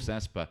there's Mos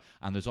Espa,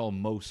 and there's all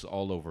Mos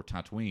all over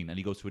Tatooine, and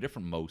he goes to a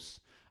different Mos,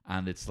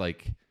 and it's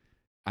like,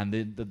 and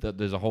then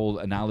there's a whole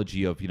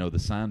analogy of, you know, the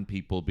Sand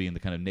people being the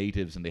kind of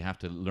natives, and they have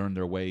to learn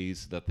their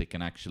ways so that they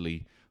can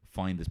actually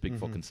find this big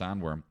fucking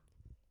sandworm.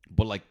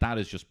 But like that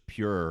is just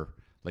pure,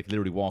 like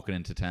literally walking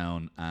into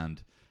town,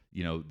 and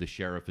you know the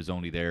sheriff is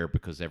only there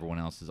because everyone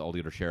else all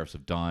the other sheriffs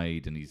have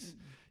died, and he's,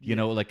 you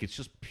know, like it's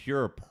just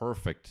pure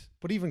perfect.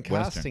 But even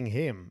Western. casting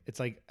him, it's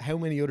like, how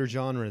many other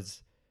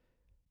genres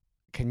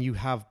can you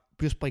have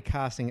just by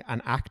casting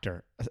an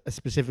actor, a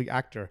specific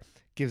actor,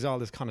 gives all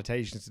this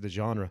connotations to the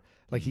genre.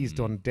 Like he's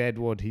done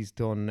Deadwood, he's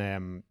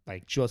done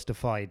like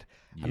Justified,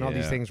 and all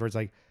these things where it's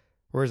like,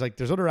 whereas like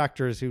there's other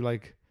actors who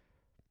like,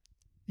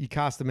 you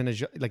cast them in a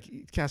like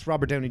you cast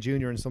Robert Downey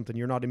Jr. in something,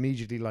 you're not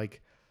immediately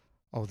like,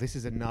 oh, this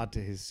is a nod to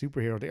his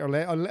superhero thing,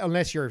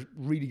 unless you're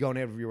really going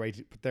out of your way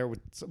to put there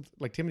with some,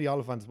 like Timothy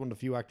Olyphant is one of the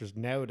few actors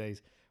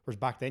nowadays. Whereas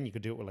back then you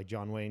could do it with like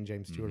John Wayne,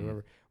 James Stewart,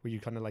 whoever, where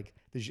you kind of like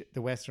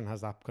the Western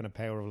has that kind of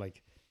power of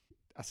like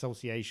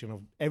association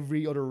of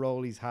every other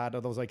role he's had,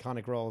 or those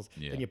iconic roles,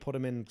 and you put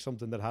him in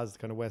something that has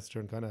kind of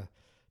Western kind of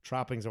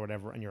trappings or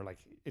whatever, and you're like,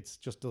 it's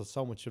just does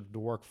so much of the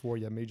work for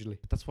you immediately.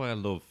 That's why I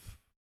love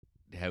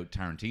how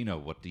Tarantino,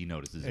 what he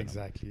notices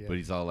Exactly, in him. yeah. But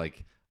he's all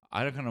like,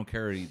 I don't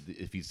care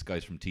if he's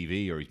guys from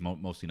TV or he's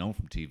mostly known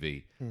from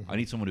TV. I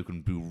need someone who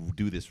can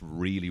do this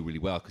really, really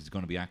well, because he's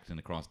going to be acting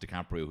across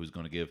DiCaprio, who's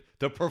going to give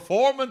the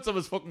performance of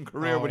his fucking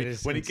career when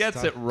he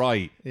gets it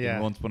right in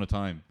Once Upon a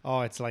Time.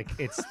 Oh, it's like,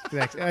 it's the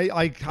next,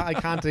 I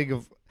can't think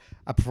of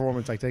a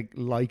performance I think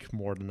like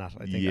more than that.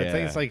 I think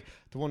it's like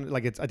the one,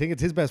 like I think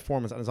it's his best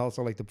performance, and it's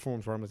also like the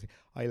performance where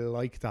I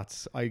like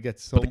that. I get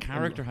so. But the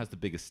character has the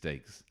biggest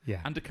stakes.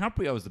 Yeah. And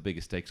DiCaprio has the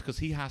biggest stakes because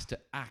he has to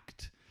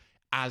act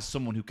as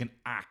someone who can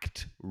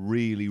act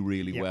really,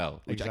 really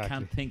well, which I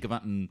can't think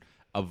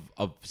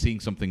of seeing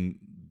something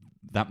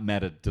that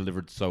meta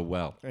delivered so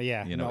well.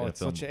 Yeah, you know, no, it's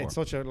such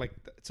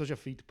a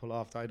feat to pull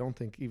off that I don't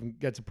think even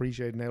gets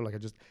appreciated now. Like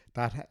just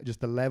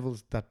the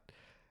levels that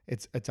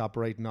it's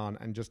operating on,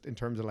 and just in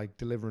terms of like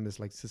delivering this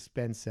like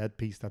suspense set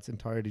piece that's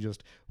entirely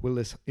just, will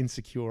this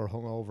insecure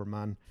hungover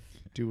man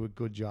do a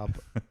good job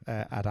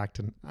at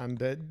acting, and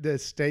the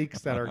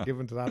stakes that are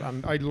given to that,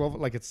 and I love it.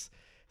 Like it's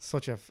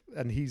such a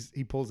and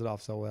he pulls it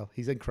off so well.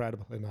 He's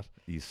incredible in that.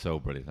 He's so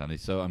brilliant, and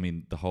he's so, I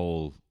mean, the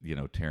whole, you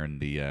know, tearing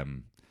the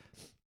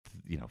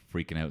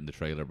freaking out in the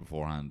trailer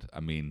beforehand. I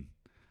mean,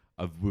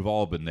 we've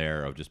all been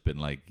there. I've just been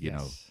like, you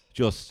know,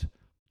 just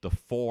the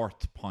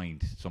fourth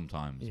point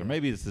sometimes, or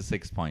maybe it's the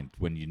sixth point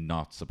when you're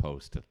not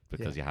supposed to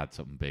because you had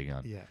something big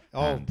on. Yeah.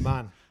 Oh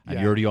man. And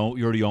you're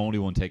the only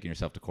one taking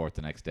yourself to court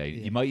the next day.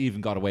 Yeah. You might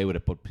even got away with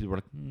it, but people were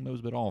like, that was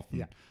a bit off.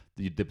 And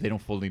they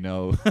don't fully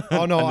know.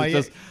 Oh no,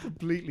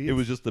 completely. It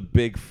was just the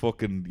big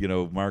fucking, you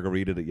know,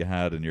 margarita that you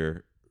had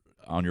in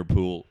on your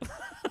pool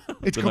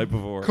it's the night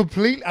before.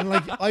 Complete, and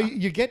like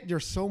you're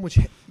so much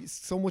in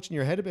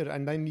your head about it,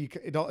 and then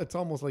it's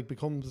almost like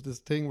becomes this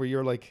thing where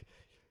you're like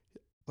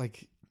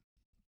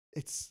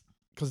it's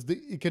because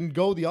it can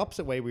go the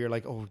opposite way where you're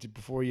like, oh,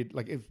 before you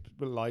like, if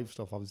live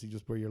stuff obviously,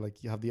 just where you're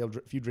like, you have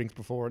the few drinks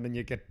before and then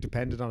you get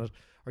dependent on it,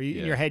 or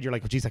in your head you're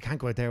like, oh geez, I can't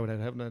go out there without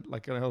having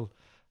a whole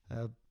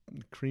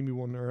creamy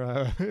one or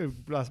a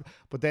glass.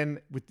 But then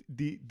with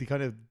the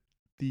kind of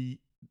the,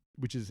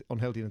 which is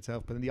unhealthy in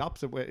itself, but then the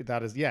opposite way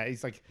that is,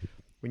 it's like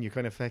when you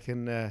kind of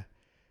fucking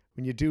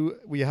when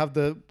you have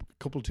the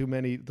couple too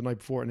many the night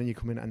before, and then you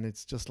come in and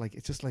it's just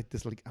like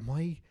this, like, am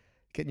I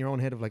getting your own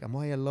head of like, am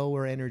I a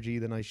lower energy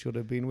than I should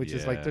have been? Which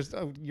is like,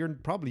 you're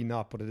probably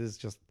not, but it is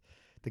just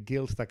the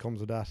guilt that comes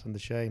with that and the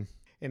shame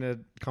in a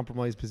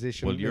compromised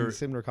position. Well, you're in a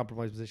similar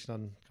compromised position on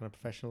kind of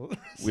professional.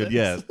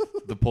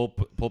 The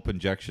pulp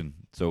injection.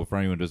 So for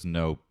anyone who doesn't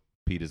know,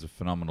 Pete is a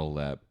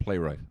phenomenal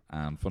playwright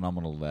and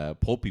phenomenal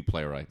pulpy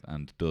playwright,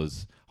 and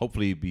does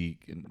hopefully be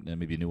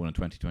maybe a new one in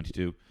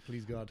 2022.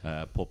 Please God.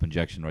 Pulp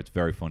Injection writes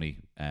very funny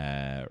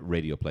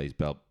radio plays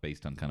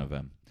based on kind of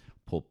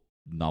pulp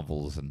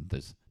novels, and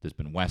there's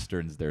been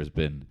westerns, there's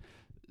been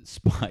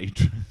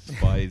spies,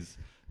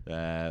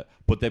 there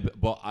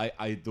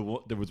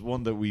was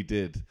one that we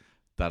did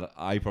that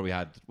I probably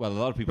had. Well, a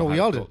lot of people. No, had we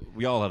all a did.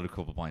 We all had a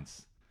couple of pints.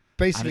 And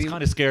Basically, it's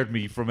kind of scared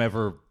me from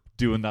ever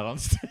doing that on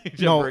stage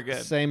no, ever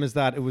again. same as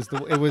that. It was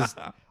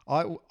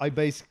I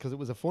basically, because it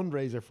was a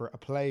fundraiser for a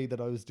play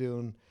that I was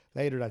doing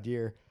later that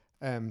year.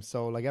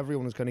 So like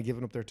everyone was kind of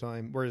giving up their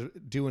time. We're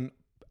doing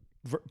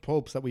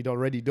popes that we'd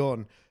already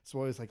done.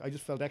 So I was like, I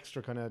just felt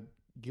extra kind of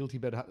guilty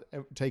about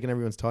taking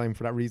everyone's time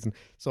for that reason.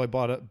 So I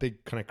bought a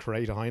big kind of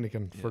crate of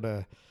Heineken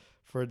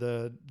for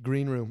the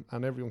green room,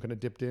 and everyone kind of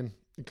dipped in,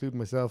 including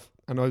myself.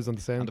 And I was on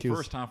the sound And the cues.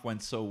 first half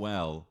went so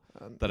well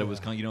that it was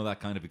kind of,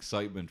 that kind of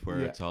excitement where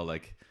it's all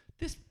like,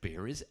 this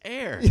beer is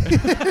air.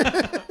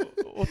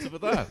 What's up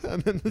with that?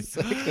 And then the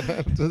second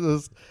half,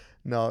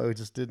 it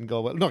just didn't go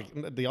well. No,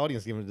 the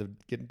audience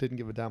didn't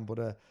give a damn, but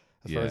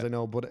as far as I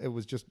know, but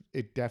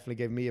it definitely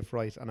gave me a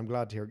fright, and I'm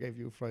glad to hear it gave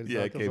you a fright.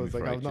 Yeah, it gave me a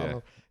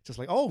fright, just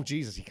like, oh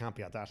Jesus, you can't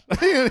be at that.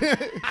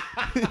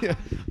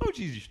 Oh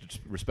Jesus, you should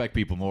respect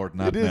people more than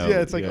that. It is, now.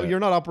 It's like you're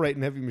not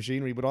operating heavy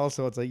machinery, but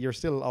also it's like you're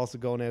still also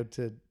going out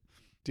to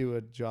do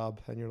a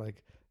job, and you're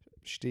like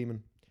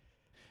steaming.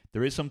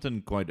 There is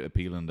something quite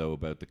appealing though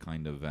about the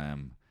kind of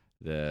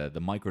the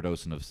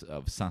microdosing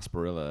of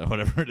sarsaparilla or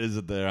whatever it is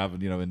that they're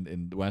having,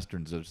 in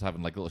westerns. They're just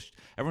having like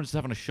everyone's just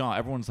having a shot.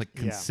 Everyone's like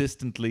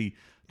consistently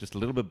just a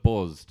little bit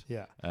buzzed.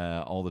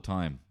 All the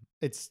time.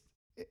 It's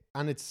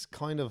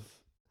kind of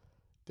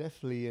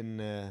definitely in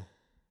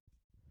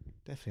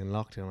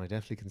lockdown. I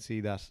definitely can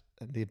see that,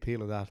 and the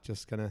appeal of that.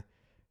 Just kind of.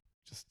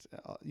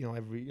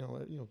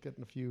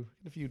 Getting a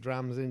few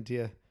drams into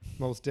you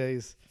most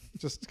days.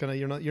 Just kind of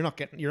you're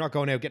not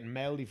going out getting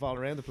mouthy falling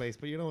around the place,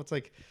 but it's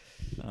like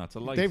it's a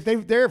life.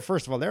 They're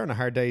first of all they're on a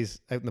hard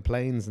days out in the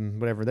plains and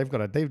whatever.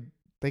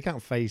 They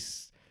can't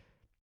face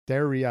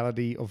their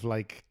reality of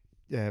like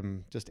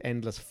just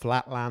endless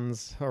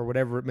flatlands or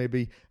whatever it may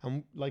be.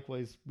 And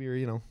likewise,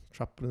 we're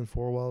trapped within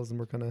four walls, and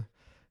we're kind of.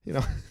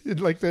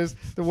 Like the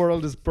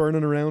world is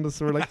burning around us.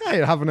 So we're like, hey,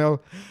 having a.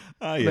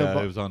 Oh yeah,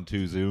 I was on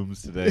 2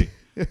 Zooms today.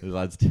 The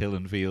lads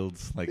tilling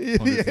fields like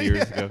hundreds of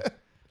years ago.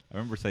 I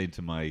remember saying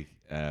to my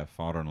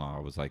father-in-law, I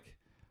was like,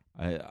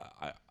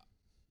 I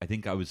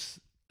think I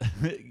was,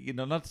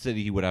 not to say that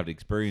he would have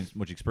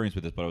much experience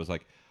with this, but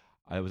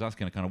I was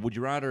asking kind of, would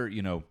you rather,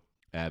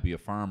 be a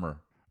farmer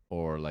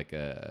or like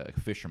a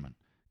fisherman?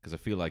 Because I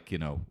feel like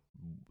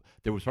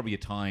there was probably a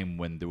time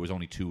when there was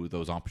only 2 of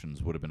those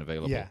options would have been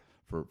available. Yeah.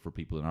 For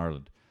people in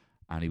Ireland,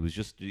 and he was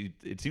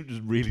it seemed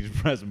just really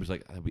depressing. He was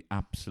like, that'd be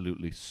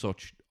absolutely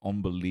such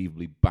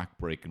unbelievably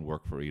backbreaking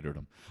work for either of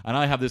them. And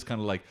I have this kind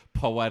of like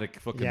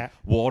poetic fucking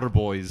water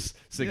boys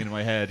singing in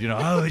my head,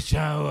 I wish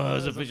I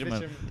was a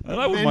fisherman.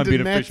 And I wouldn't mind being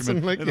a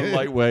fisherman in a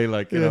light way,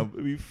 like,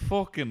 it'd be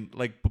fucking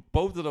like,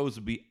 both of those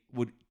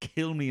would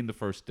kill me in the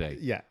first day.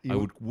 Yeah. I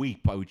would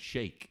weep, I would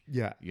shake.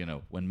 Yeah.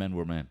 When men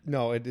were men.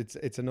 No,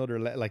 it's another,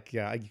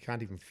 you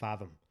can't even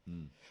fathom.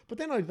 But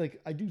then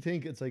I do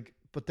think it's like,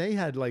 but they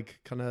had like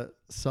kind of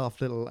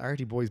soft little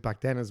arty boys back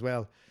then as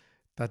well.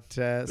 That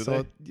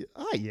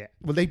yeah.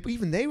 Well,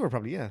 they were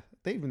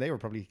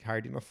probably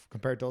hard enough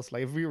compared to us.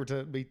 Like if we were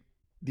to meet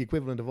the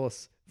equivalent of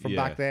us from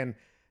back then,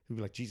 we'd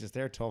be like, Jesus,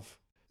 they're tough.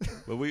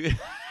 Well,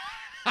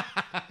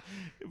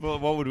 well,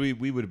 what would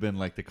we would have been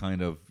like the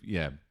kind of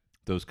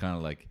those kind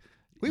of like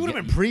we would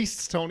have been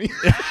priests, Tony.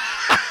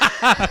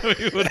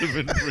 We would have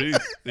been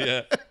priests.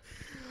 Yeah.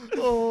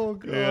 Oh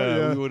God.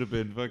 Yeah. We would have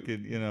been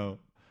fucking.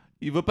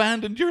 You've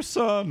abandoned your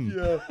son.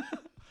 Yeah.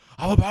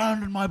 I've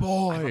abandoned my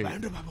boy. I've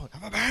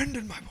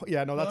abandoned my boy.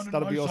 Yeah, no,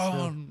 that'll be us.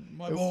 Son,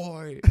 my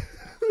boy.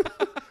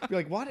 Be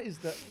like, what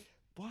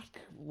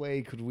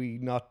way could we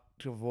not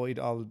avoid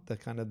all the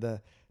kind of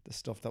the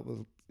stuff that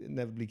will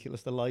inevitably kill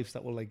us, the lives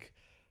that will like,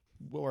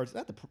 or is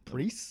that the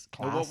priests?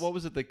 What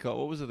was it they called?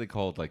 What was it they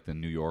called? Like the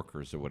New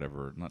Yorkers or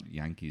whatever, not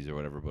Yankees or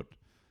whatever, but.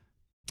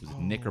 Was it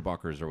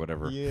Knickerbockers or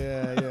whatever?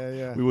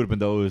 Yeah. We would have been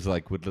those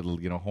like with little,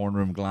 horn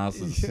rim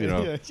glasses,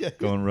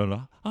 going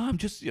around. I'm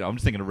just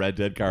thinking of Red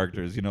Dead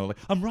characters, like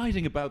I'm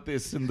writing about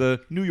this in the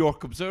New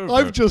York Observer.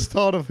 I've just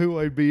thought of who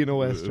I'd be in a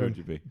Western. Who would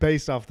you be?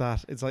 Based off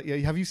that. It's like,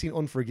 have you seen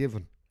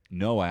Unforgiven?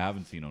 No, I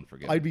haven't seen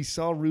Unforgiven. I'd be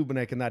Saul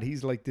Rubinek in that.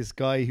 He's like this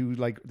guy who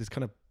like this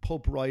kind of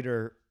pulp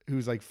writer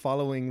who's like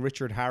following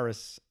Richard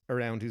Harris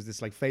around, who's this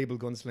like fable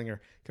gunslinger,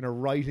 kind of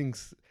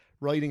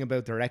writing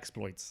about their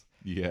exploits.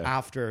 Yeah.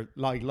 After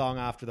long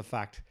after the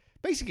fact,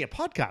 basically a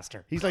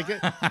podcaster. He's like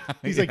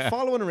like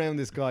following around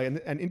this guy and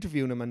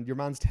interviewing him, and your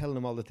man's telling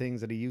him all the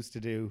things that he used to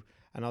do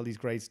and all these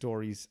great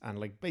stories and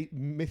like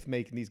myth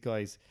making these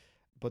guys.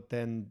 But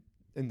then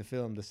in the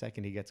film, the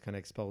second he gets kind of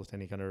exposed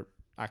and he kind of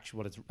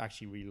what it's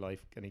actually real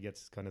life, and he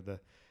gets kind of the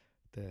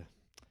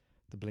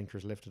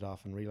blinkers lifted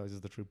off and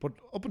realizes the truth. But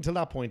up until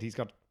that point, he's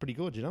got pretty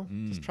good,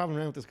 just traveling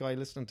around with this guy,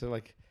 listening to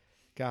like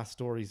gas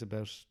stories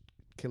about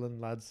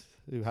killing lads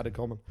who had it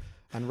coming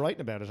and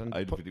writing about it. And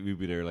we'd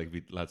be there like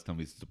lads telling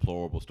me this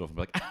deplorable stuff and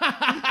be like,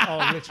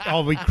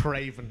 we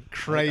craven.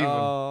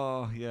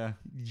 Oh yeah.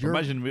 You're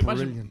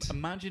brilliant.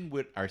 Imagine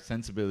with our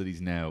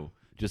sensibilities now,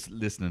 just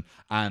listening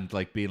and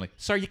like being like,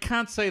 "Sir, you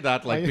can't say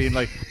that." Like being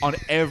like on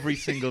every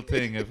single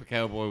thing. If a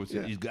cowboy was,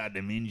 he's got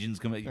them engines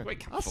coming. I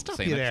can't I'll fucking stop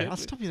say you that there. shit. I'll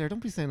stop you there.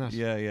 Don't be saying that.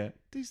 Yeah.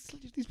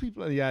 These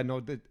people. Yeah, no,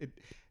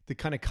 the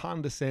kind of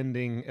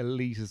condescending,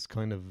 elitist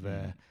kind of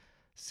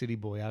city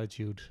boy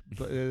attitude,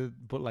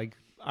 but like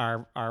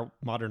our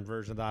modern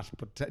version of that,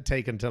 but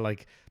taken to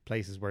like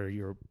places where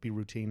you'll be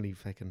routinely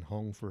fucking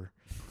hung for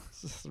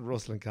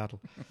rustling cattle.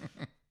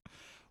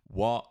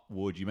 What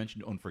would you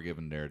mentioned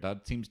Unforgiven there?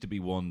 That seems to be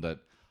one that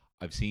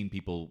I've seen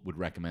people would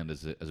recommend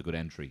as a good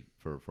entry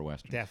for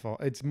Western. Defo.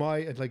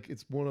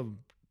 It's one of,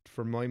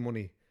 for my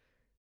money,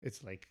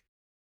 it's like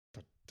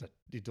that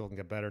it doesn't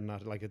get better than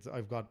that. Like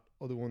I've got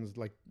other ones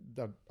like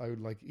that I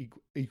would like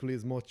equally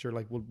as much or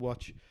like would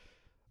watch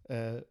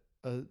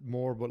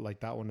more, but like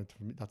that one,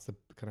 for me, that's the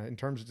kind of, in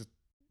terms of just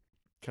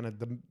kind of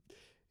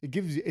it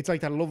gives you, it's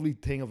like that lovely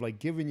thing of like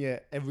giving you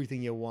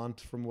everything you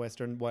want from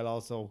Western while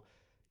also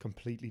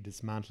completely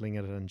dismantling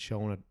it and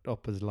showing it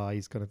up as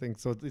lies kind of thing.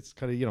 So it's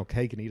kind of,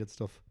 cake and eat it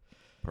stuff.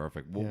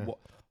 Perfect. Well,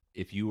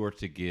 if you were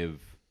to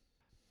give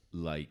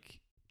like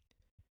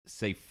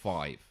say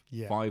five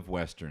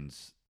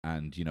Westerns,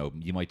 and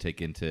you might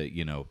take into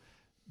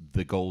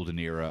the golden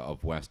era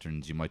of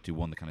Westerns, you might do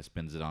one that kind of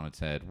spins it on its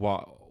head.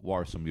 What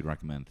are some you'd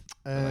recommend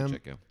that I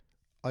check out?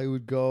 I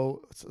would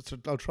go, so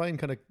I'll try and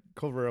kind of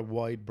cover a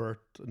wide berth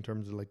in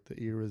terms of like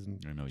the eras.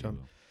 And I know you will.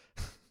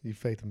 You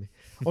faith in me.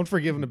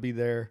 Unforgiven to be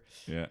there.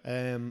 Yeah.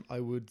 I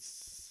would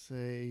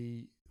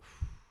say,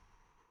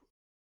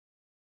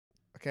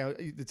 okay,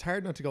 it's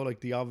hard not to go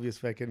like the obvious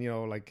fucking,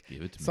 like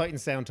sight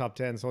and sound top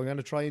 10. So I'm going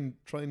to try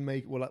and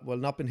make, well,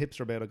 not been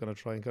hipster about it. I'm going to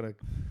try and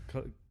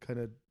kind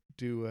of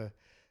do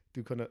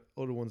kind of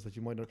other ones that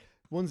you might not.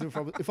 Ones if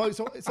I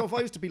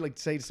was to be like,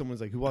 say to someone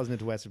like who wasn't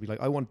into Westerns, be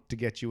like, I want to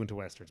get you into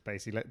Westerns,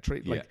 basically.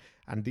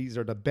 And these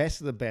are the best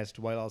of the best,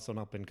 while also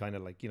not been kind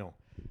of like,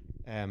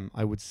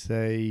 I would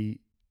say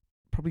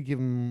probably give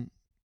them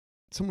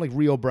something like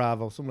Rio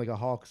Bravo, something like a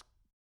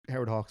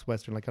Howard Hawks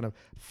Western, like kind of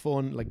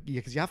fun, like,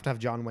 because you have to have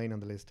John Wayne on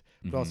the list,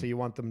 but also you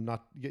want them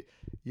not,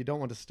 you don't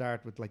want to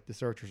start with like The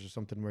Searchers or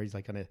something where he's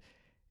like kind of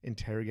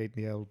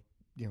interrogating the old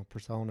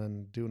persona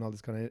and doing all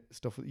this kind of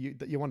stuff.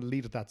 You want to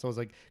lead at that, so I was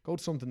like, go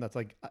to something that's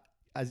like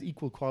as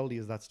equal quality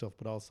as that stuff,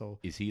 but also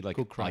is he like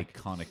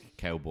iconic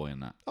cowboy in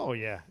that? Oh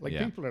yeah, like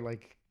people are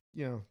like,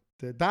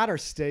 that or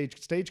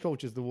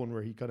Stagecoach is the one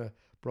where he kind of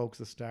broke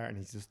the start and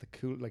he's just the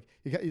cool, like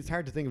it's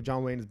hard to think of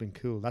John Wayne as being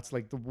cool. That's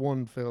like the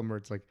one film where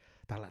it's like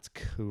that's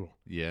cool,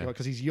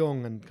 because he's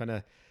young and kind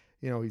of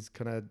he's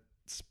kind of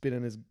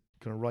spinning his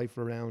kind of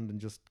rifle around and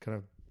just kind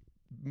of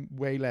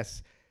way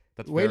less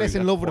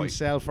in love with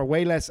himself, or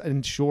way less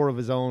unsure of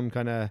his own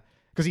kind of,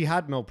 because he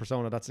had no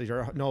persona,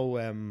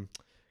 no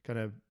kind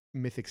of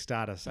mythic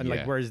status, and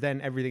like whereas then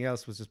everything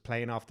else was just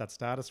playing off that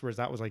status, whereas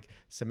that was like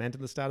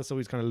cementing the status, so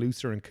he's kind of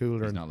looser and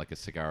cooler. He's not like a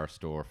cigar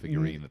store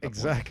figurine at that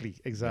exactly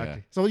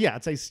point. So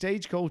I'd say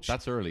Stagecoach.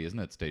 That's early, isn't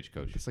it?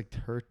 Stagecoach, it's like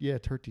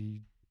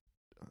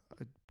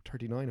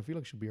 39. I feel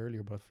like it should be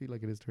earlier, but I feel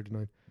like it is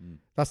 39.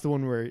 That's the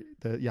one where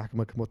the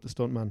Yakima Kamut, the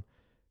stuntman,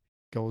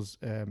 goes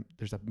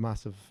there's a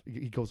massive,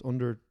 he goes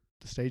under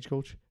the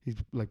stagecoach. He's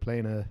like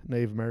playing a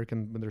Native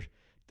American when they're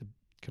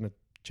kind of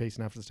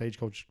chasing after the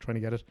stagecoach trying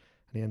to get it,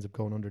 and he ends up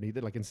going underneath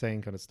it, like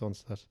insane kind of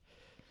stunts that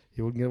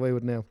you wouldn't get away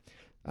with now.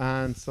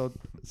 And so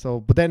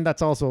but then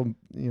that's also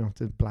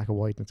it's black and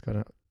white and it's kind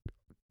of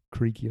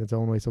creaky in its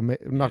own way, so but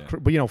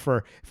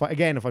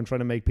if I'm trying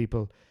to make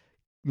people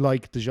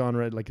like the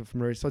genre, like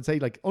from, so I'd say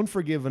like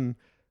Unforgiven,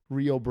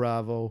 Rio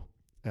Bravo,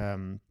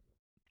 I'd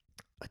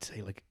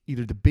say like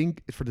either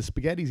for the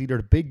spaghettis, either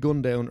the Big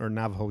Gun Down or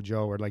Navajo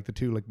Joe are like the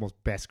two like most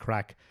best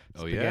crack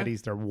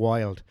spaghettis. They're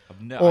wild.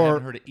 I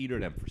haven't heard of either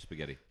of them for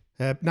spaghetti.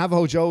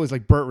 Navajo Joe is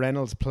like Burt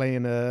Reynolds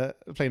playing a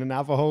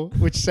Navajo,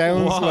 which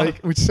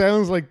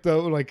sounds like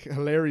though like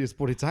hilarious,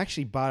 but it's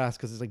actually badass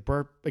because it's like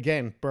Burt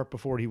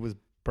before he was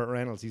Burt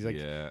Reynolds. He's like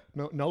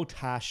no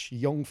tash,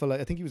 young fella.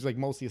 I think he was like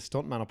mostly a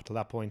stuntman up until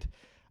that point.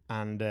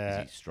 And is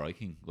he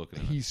striking looking?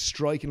 He's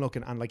striking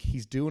looking, and like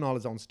he's doing all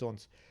his own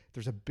stunts.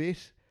 There's a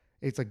bit,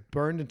 it's like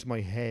burned into my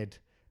head,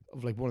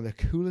 of like one of the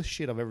coolest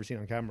shit I've ever seen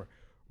on camera,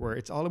 where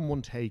it's all in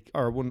one take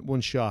or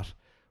one shot,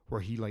 where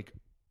he like,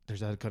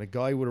 there's a kind of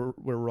guy with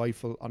a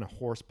rifle on a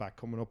horseback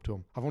coming up to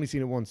him. I've only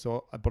seen it once,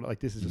 but like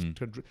this is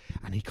just,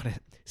 and he kind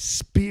of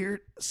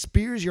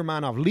spears your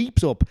man off,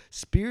 leaps up,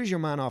 spears your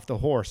man off the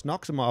horse,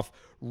 knocks him off,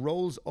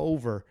 rolls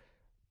over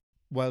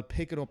while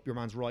picking up your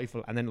man's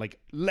rifle, and then like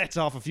lets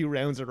off a few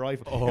rounds of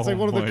rifle. It's like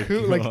one of the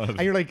cool, like, and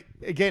you're like,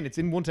 again, it's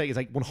in one take. It's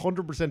like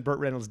 100% Burt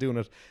Reynolds doing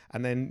it,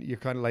 and then you're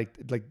kind of like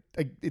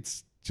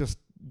it's just,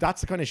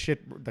 that's the kind of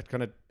shit that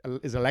kind of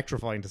is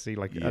electrifying to see.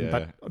 Like, and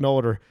that no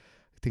other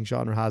thing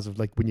genre has, of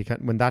like when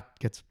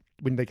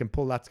they can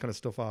pull that kind of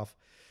stuff off,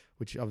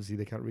 which obviously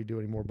they can't really do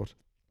anymore. But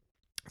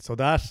so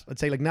that, I'd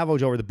say like Navajo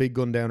Joe or the Big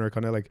Gun Down are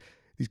kind of like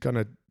these kind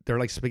of, they're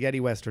like spaghetti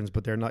westerns,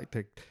 but they're not,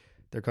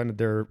 they're kind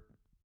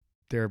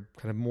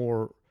of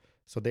more,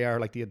 so they are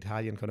like the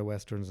Italian kind of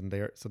westerns, and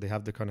they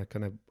have the kind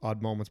of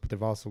odd moments, but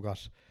they've also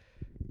got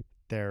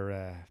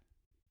their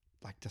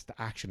like just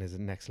the action is the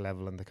next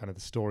level, and the kind of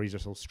the stories are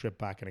so stripped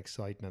back and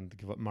exciting, and they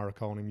give up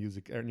Morricone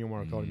music, new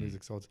Morricone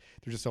music, so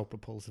they're just so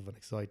propulsive and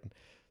exciting.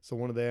 So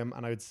one of them,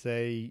 and I would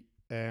say,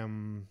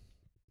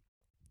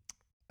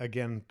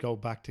 again, go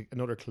back to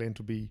another Clint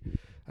would be,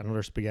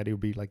 another spaghetti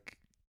would be like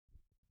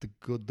The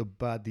Good, the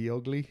Bad, the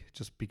Ugly,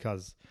 just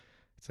because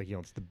it's like,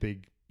 it's the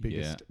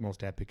biggest,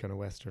 most epic kind of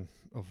Western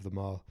of them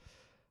all.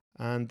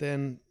 And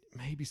then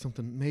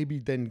maybe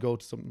then go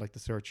to something like The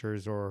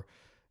Searchers, or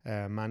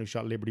Man Who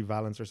Shot Liberty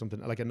Valance, or something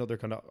like another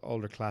kind of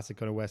older classic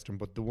kind of Western.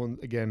 But the one,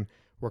 again,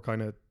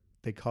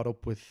 they caught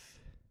up with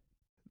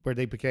where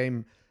they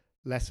became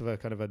less of a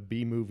kind of a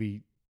B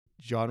movie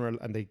genre,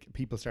 and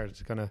people started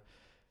to kind of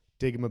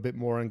dig them a bit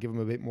more and give them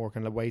a bit more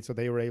kind of weight. So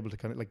they were able to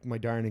kind of like My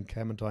Darling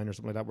Clementine or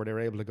something like that, where they were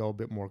able to go a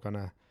bit more kind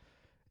of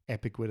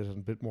epic with it, and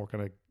a bit more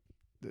kind of,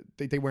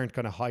 they weren't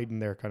kind of hiding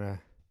their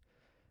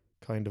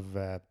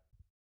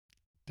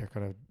their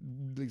kind of,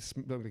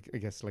 I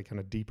guess, like kind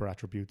of deeper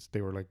attributes.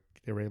 They were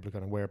able to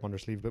kind of wear up on their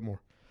sleeve a bit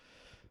more.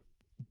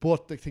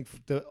 But I think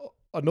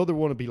another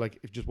one would be like,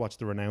 if you just watch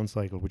the Renown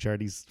cycle, which are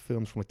these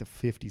films from like the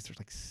 50s. There's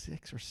like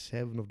 6 or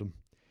 7 of them.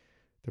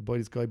 They're by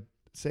this guy,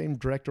 same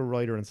director,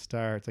 writer, and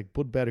star. It's like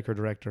Bud Bedecker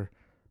director,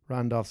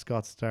 Randolph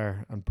Scott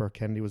star, and Burke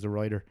Kennedy was a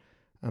writer.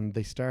 And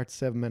they start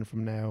 7 Men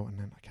from Now, and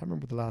then I can't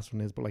remember what the last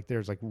one is, but like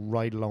there's like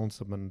Ride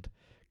Lonesome and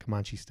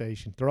Comanche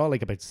Station. They're all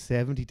like about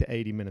 70 to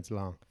 80 minutes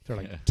long. They're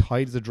like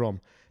tight as a drum.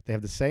 They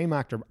have the same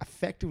actor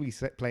effectively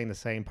playing the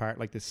same part,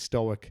 like this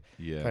stoic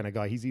kind of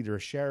guy. He's either a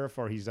sheriff,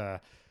 or he's a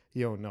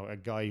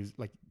guy who's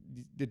like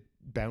the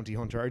bounty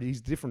hunter. Or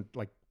he's different,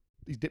 like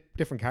these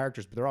different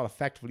characters, but they're all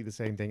effectively the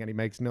same thing. And he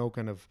makes no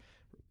kind of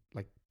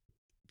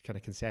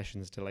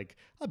concessions to like,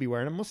 I'll be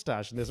wearing a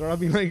mustache in this, or I'll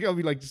be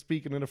like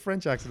speaking in a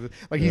French accent.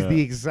 Like he's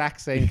the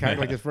exact same character,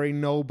 like this very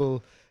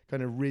noble,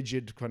 kind of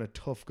rigid, kind of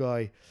tough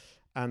guy.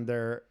 And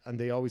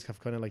they always have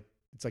kind of like,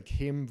 it's like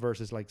him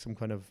versus like some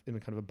kind of, in a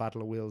kind of a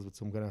battle of wills with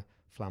some kind of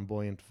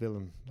flamboyant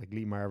villain. Like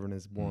Lee Marvin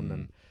is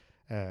one,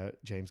 and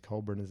James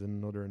Coburn is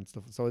another, and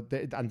stuff. So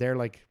they're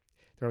like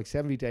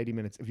 70 to 80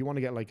 minutes. If you want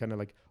to get like kind of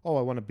like, oh,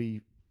 I want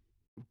to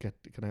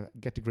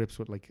get to grips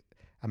with like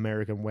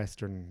American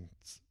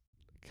Westerns,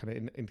 kind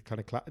of in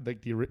kind of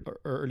like the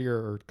earlier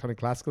or kind of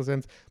classical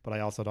sense, but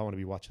I also don't want to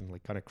be watching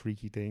like kind of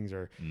creaky things,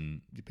 or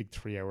the big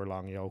 3-hour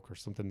long yoke or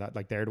something. That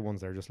like, they're the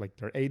ones that are just like,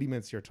 they're 80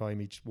 minutes of your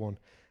time each one,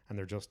 and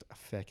they're just a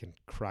fucking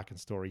cracking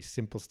story,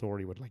 simple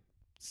story with like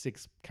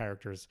 6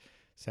 characters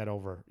set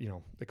over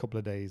a couple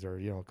of days, or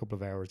a couple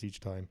of hours each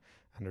time,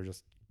 and they're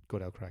just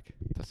good out crack.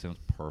 That sounds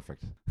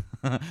perfect.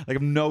 Like,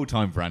 I've no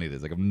time for any of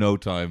this. Like, I've no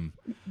time.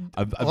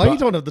 I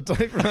don't have the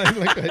time for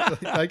anything.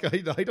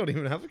 I don't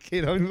even have a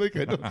kid.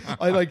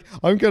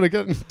 I'm kind of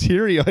getting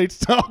teary eyed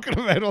talking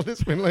about all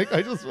this. Like,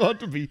 I just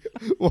want to be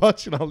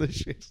watching all this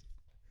shit.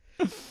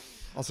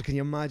 Also, can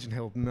you imagine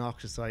how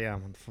obnoxious I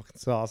am on fucking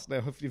sauce?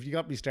 Now, if you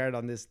got me started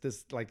on this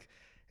like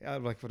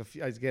with a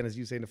few, again, as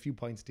you saying, a few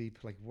pints deep,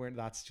 like, where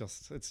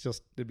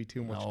it'd be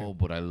too much. No,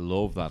 but I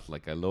love that.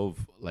 Like,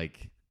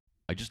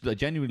 I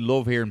genuinely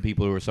love hearing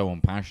people who are so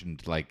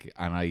impassioned, like,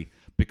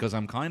 because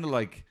I'm kind of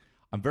like,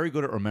 I'm very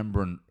good at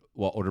remembering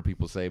what other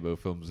people say about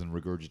films and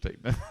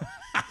regurgitating.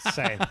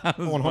 Same,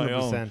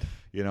 100%.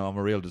 I'm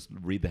a real just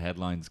read the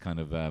headlines kind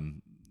of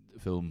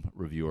film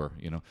reviewer.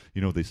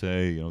 They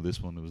say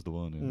this one was the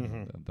one,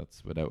 and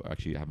that's without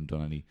actually having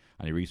done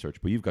any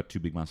research. But you've got 2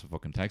 big massive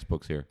fucking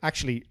textbooks here.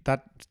 Actually,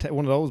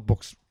 one of those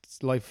books,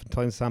 Life and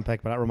Times of Sam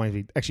Peck, but that reminds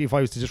me, actually, if I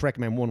was to just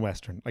recommend one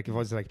Western, like if I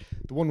was like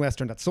the one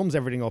Western that sums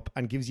everything up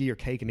and gives you your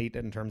cake and eat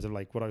it, in terms of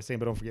like what I was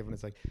saying about Unforgiven,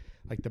 it's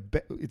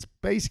it's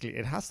basically,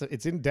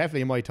 it's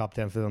definitely in my top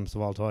 10 films of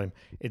all time.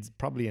 It's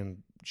probably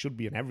should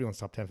be in everyone's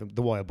top 10 film,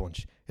 The Wild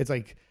Bunch. It's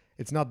like,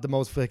 it's not the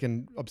most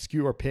fucking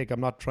obscure pick. I'm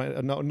not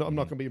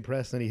going to be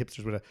impressed any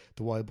hipsters with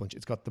The Wild Bunch.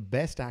 It's got the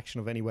best action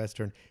of any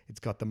Western. It's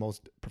got the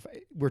most.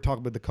 We're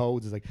talking about the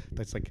codes.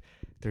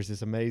 There's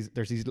this amazing.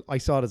 There's these. I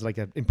saw it as like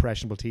an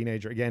impressionable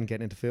teenager, again,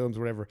 getting into films or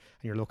whatever.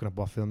 And you're looking at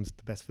what films,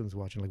 the best films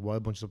watching, like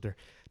Wild Bunch is up there.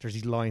 There's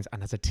these lines,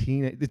 and as a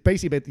teenager, it's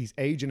basically about these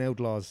aging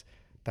outlaws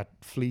that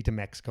flee to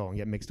Mexico and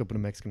get mixed up in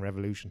the Mexican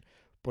Revolution.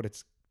 But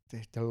it's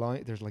the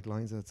line. There's like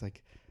lines that it's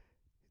like,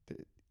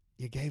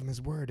 you gave him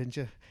his word, didn't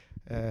you?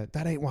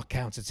 That ain't what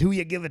counts. It's who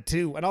you give it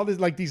to. And all this,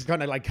 like, these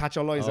kind of like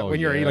catch-all lines that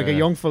when you're like a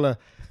young fella,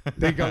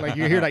 they go like,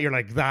 you hear that, you're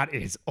like, that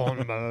is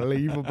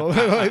unbelievable.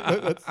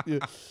 That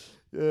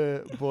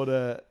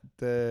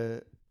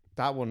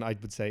one, I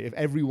would say, if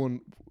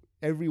everyone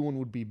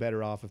would be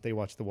better off if they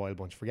watched The Wild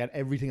Bunch. Forget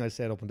everything I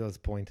said up until this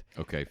point.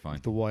 Okay, fine.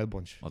 The Wild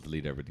Bunch. I'll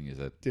delete everything you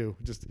said.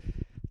 Just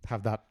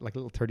have that like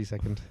little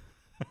 30-second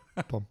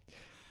pump.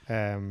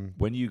 When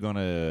are you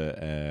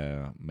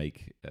gonna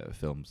make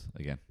films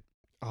again?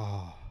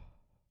 Oh,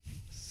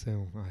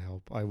 soon. I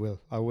hope I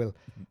will.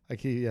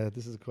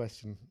 This is a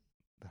question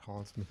that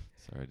haunts me.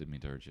 Sorry, I didn't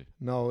mean to hurt you.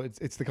 No,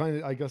 it's the kind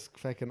of, I guess,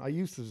 fucking, I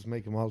used to just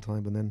make them all the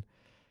time, and then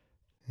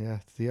Yeah,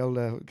 it's the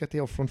old get the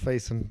old front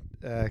face and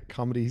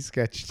comedy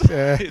sketch.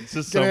 It's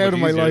just Get so out much of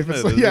my easier, life.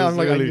 isn't it? Yeah, It's I'm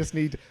like, I really- just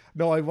need.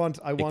 No, I want.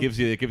 It gives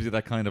you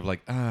that kind of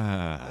like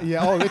Yeah,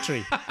 oh,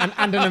 literally, and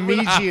an Half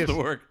immediate the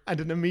work.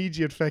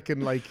 fucking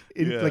like,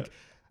 Yeah.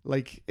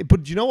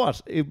 But you know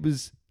what? It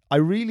was. I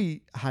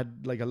really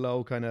had like a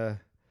low kind of.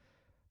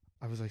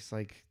 I was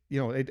like,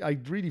 I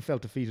really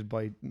felt defeated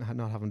by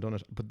not having done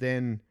it. But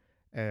then,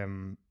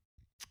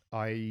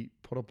 I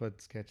put up a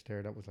sketch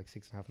there that was like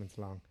 6.5 minutes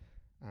long,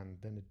 and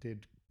then it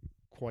did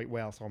quite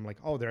well. So I'm like,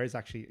 oh, there is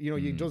actually, you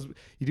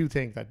do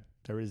think that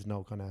there is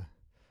no kind of,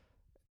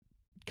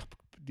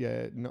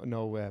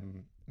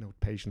 no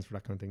patience for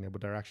that kind of thing now,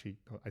 but there actually,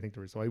 I think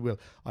there is. So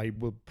I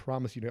will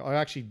promise you. I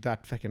actually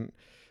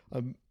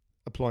I'm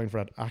applying for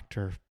that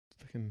actor.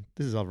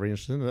 This is all very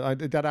interesting.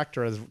 That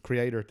actor as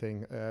creator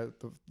thing, that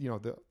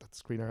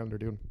Screen Ireland are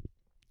doing.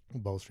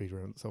 Bow Street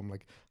around. So I'm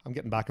like, I'm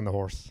getting back on the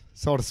horse,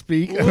 so to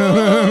speak.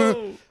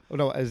 Whoa! Oh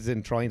no, as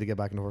in trying to get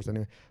back on the horse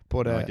anyway.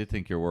 But No, I did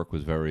think your work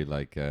was very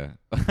like. Do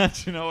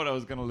you know what? I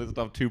was going to list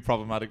off 2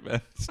 problematic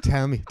men.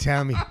 tell me.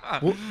 Tell me.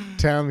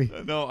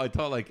 No, I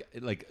thought like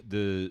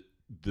the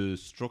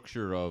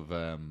structure of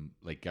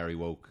like Gary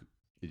Woke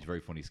is a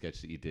very funny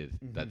sketch that you did.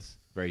 Mhm. That's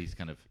very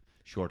kind of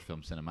short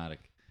film cinematic.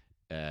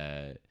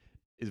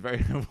 Is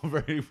very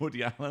very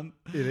Woody Allen.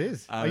 It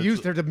is. And I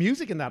used the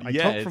music in that. I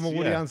Yeah, took from a it's-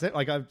 Woody yeah. Allen set.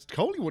 Like I'm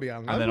totally Woody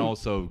Allen. And then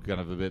also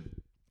kind of a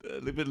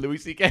little bit Louis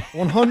C.K.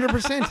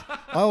 100%.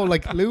 Oh,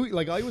 like Louis.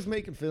 Like I was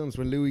making films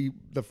when Louis,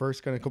 the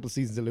first kind of couple of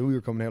seasons of Louis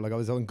were coming out. Like I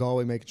was out in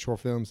Galway making short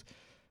films,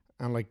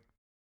 and like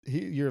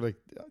you're like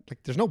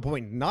there's no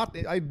point.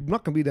 I'm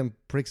not gonna be them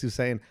pricks who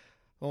saying,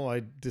 oh,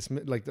 I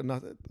dismiss like they're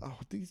not. Oh,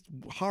 these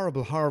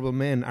horrible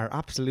men are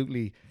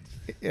absolutely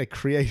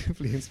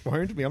creatively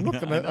inspiring to me. I'm not Yeah,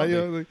 gonna. I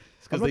know like,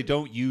 It's because I'm they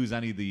don't use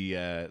any of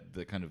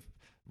the kind of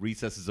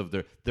recesses of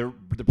the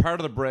part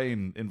of the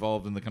brain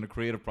involved in the kind of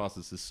creative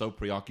process is so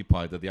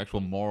preoccupied that the actual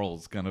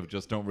morals kind of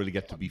just don't really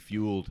get to be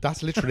fueled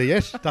That's literally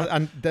it. or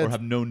That's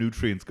have no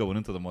nutrients going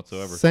into them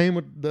whatsoever. same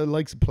with the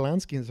likes of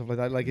Polanski and stuff like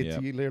that. Like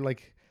it's Yeah. they're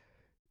like.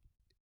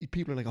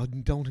 People are like, oh,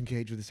 don't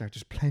engage with this art.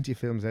 There's plenty of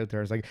films out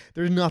there. It's like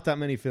there's not that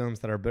many films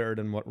that are better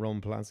than what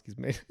Roman Polanski's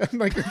made.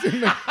 like,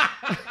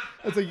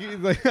 it's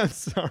like I'm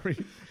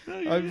sorry.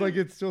 I'm like,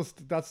 it's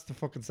just that's the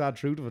fucking sad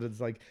truth of it. It's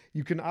like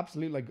you can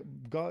absolutely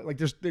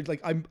there's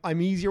like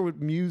I'm easier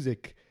with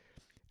music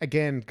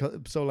again.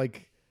 So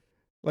like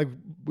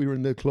we were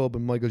in the club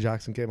and Michael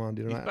Jackson came on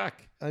the other He's night.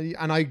 back.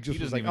 And I just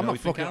He was doesn't like, even I'm know not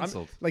he's been fucking.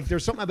 cancelled. Like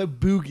there's something about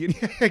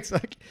boogieing. Yeah,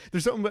 exactly.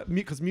 There's something about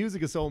me because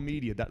music is so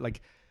media that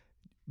like.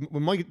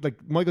 When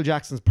Michael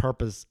Jackson's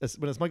purpose,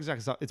 when it's Michael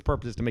Jackson's, its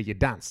purpose is to make you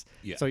dance.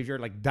 Yeah. So if you're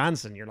like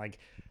dancing, you're like,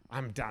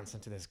 I'm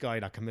dancing to this guy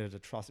that committed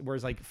atrocity.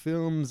 Whereas like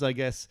films, I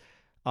guess,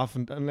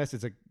 often unless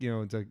it's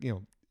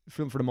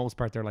film for the most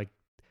part, they're like,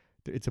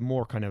 it's a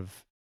more kind of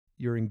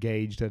you're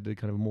engaged at a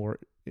kind of more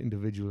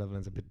individual level.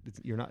 And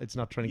it's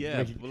not trying to Yeah,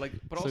 make it, well,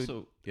 but so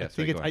also yeah. I think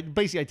sorry, go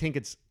ahead. I think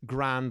it's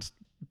grand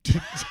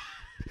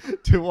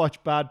to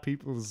watch bad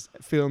people's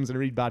films and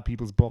read bad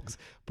people's books,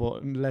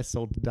 but less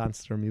so to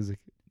dance to their music.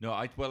 No,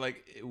 all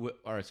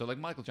right. So like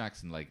Michael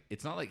Jackson, like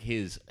it's not like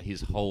his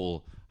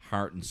whole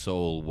heart and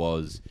soul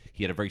was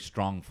he had a very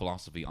strong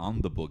philosophy on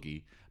the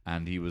boogie,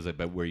 and he was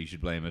about where you should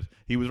blame it.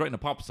 He was writing a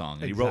pop song,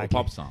 and he wrote a Exactly.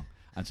 pop song,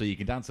 and so you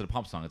can dance to the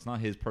pop song. It's not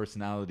his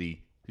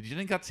personality. Did you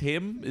think that's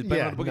him? Is Ben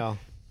Yeah, on the boogie? no.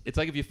 It's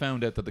like if you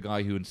found out that the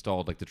guy who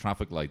installed like the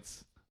traffic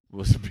lights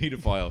was a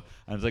pedophile,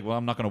 and it's like, well,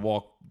 I'm not going to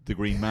walk the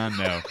green man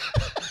now.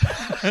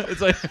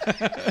 It's like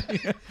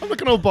I'm not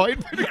going to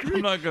abide by the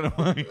I'm not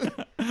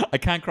gonna. I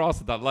can't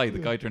cross at that light. The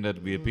guy turned out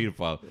to be a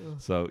pedophile.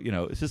 So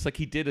it's just like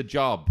he did a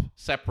job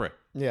separate.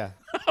 Yeah.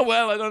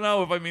 Well, I don't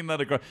know if I mean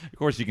that. Of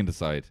course, you can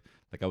decide.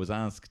 Like I was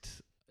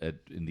asked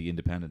in the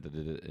Independent, I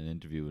did an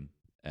interview,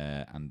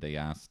 and they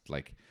asked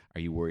like,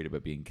 "Are you worried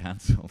about being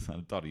cancelled?" I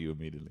thought of you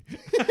immediately.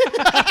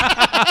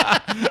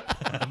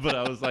 But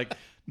I was like,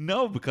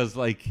 no, because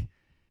like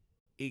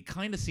it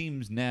kind of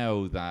seems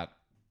now that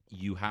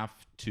you have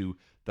to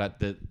that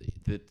the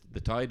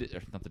tide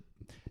or not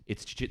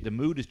the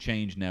mood has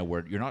changed now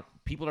where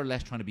people are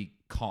less trying to be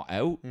caught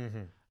out,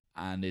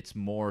 and it's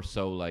more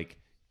so like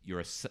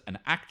you're an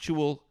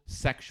actual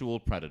sexual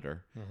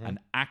predator, an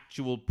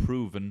actual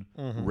proven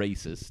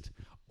racist,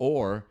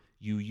 or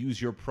you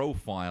use your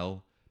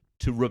profile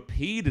to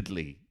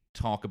repeatedly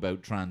talk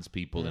about trans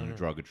people in a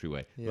derogatory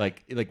way, Yeah.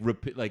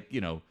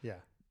 Yeah.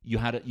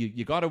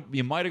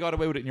 you might have got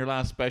away with it in your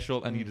last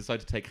special, and you decide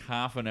to take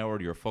half an hour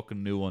to your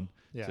fucking new one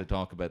Yeah. to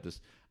talk about this,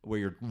 where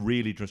you're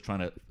really just trying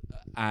to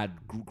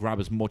grab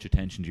as much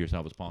attention to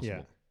yourself as possible.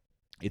 Yeah.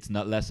 It's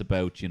not less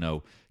about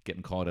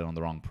getting caught out on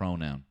the wrong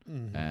pronoun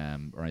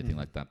or anything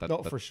like that.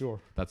 No, for sure.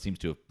 That seems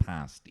to have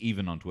passed,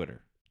 even on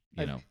Twitter.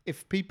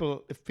 If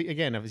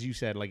again, as you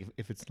said, like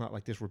if it's not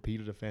like this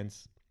repeated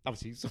offense,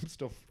 obviously some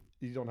stuff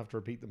you don't have to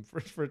repeat them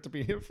for it to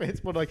be an offense.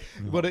 But like,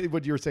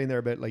 what you were saying there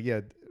about like,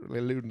 yeah,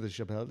 alluding to the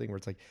Chappelle thing, where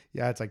it's like,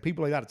 yeah, it's like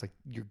people like that. It's like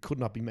you could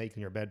not be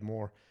making your bed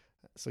more,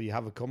 so you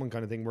have it coming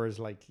kind of thing. Whereas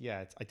like,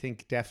 yeah, I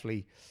think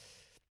definitely,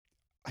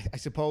 I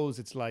suppose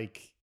it's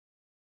like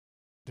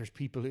there's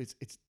people it's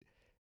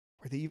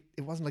where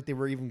it wasn't like they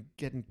were even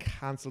getting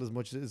cancelled as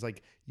much as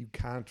like you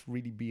can't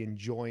really be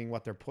enjoying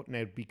what they're putting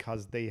out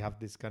because they have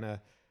this kind of,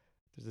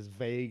 there's this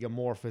vague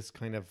amorphous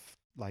kind of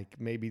like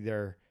maybe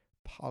their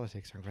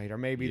politics aren't great, or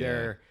maybe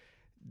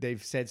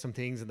they've said some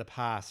things in the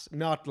past,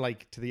 not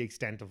like to the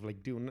extent of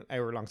like doing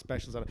hour-long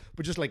specials on it,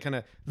 but just like kind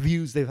of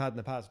views they've had in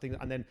the past things,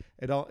 and then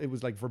it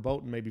was like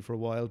verboten maybe for a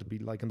while to be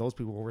liking those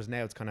people, whereas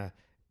now it's kind of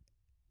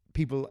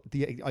people,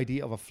 the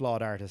idea of a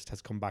flawed artist has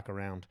come back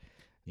around,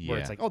 where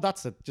it's like, oh,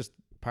 that's just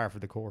par for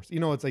the course, you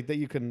know. It's like that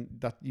you can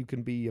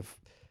be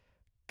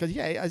because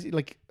as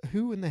like,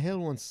 who in the hell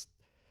wants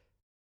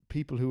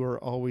people who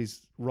are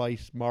always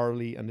right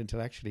morally and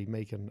intellectually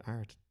making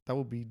art? That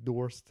would be the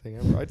worst thing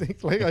ever, I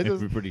think. Like, I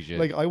just pretty shit.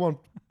 like, I want,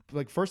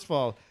 like, first of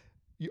all,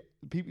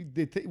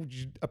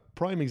 a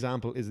prime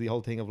example is the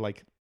whole thing of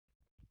like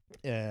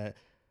the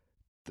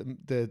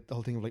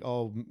whole thing of like,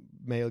 oh,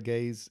 male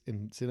gaze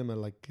in cinema,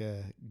 like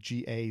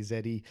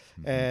GAZE,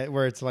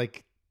 where it's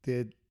like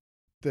the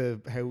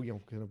how, you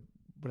know, kind of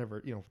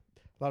whatever, you know,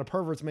 a lot of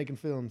perverts making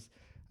films,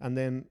 and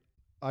then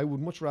I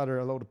would much rather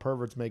a load of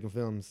perverts making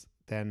films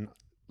than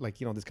like,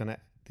 you know, this kind of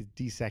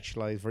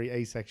desexualized, very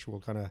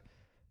asexual kind of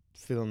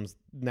films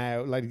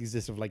now, like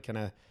exist of like kind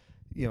of,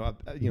 you know,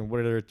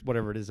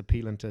 whatever it is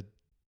appealing to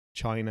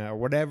China or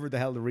whatever the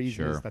hell the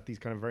reason is that these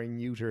kind of very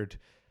neutered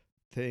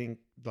thing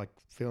like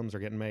films are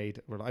getting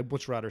made. Well, I'd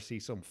much rather see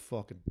some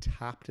fucking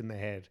tapped in the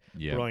head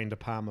Brian De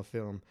Palma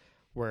film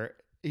where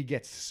he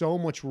gets so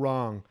much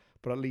wrong,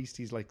 but at least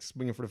he's like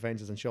swinging for the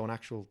fences and showing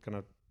actual kind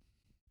of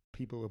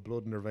people with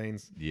blood in their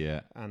veins,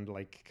 and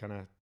like kind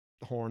of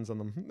horns on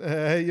them.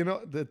 You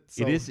know,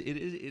 so.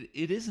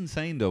 It is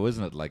insane though,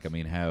 isn't it? Like, I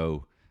mean,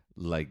 how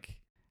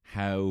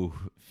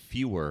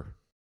fewer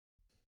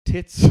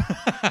tits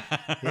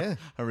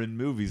are in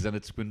movies, and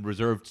it's been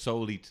reserved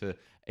solely to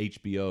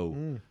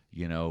HBO,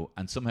 you know,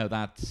 and somehow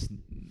that's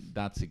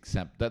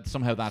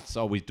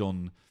always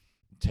done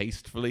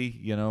tastefully,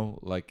 you know,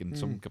 like in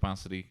some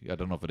capacity. I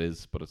don't know if it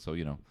is, but it's so,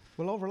 you know.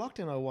 Well, over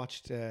lockdown I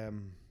watched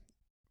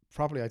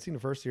probably I'd seen the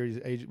first series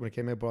when it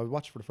came out, but I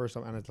watched it for the first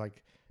time, and it's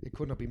like it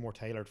could not be more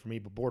tailored for me.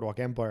 But Boardwalk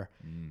Empire,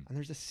 and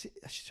there's a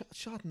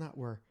shot in that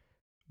where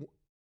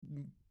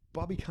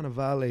Bobby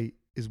Cannavale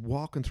is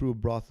walking through a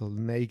brothel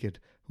naked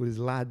with his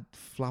lad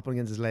flapping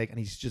against his leg, and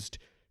he's just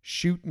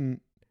shooting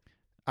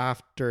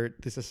after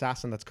this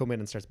assassin that's come in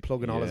and starts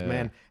plugging all his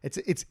men.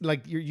 It's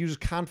like you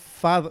just can't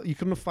fathom. You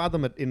couldn't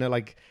fathom it in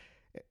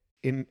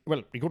you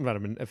couldn't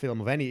fathom it in a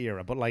film of any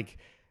era, but like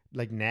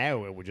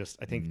now it would just,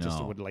 I think just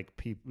it would like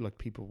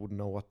people wouldn't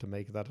know what to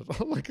make of that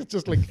at all. Like it's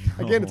just like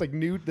again, it's like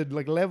nude, the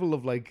like level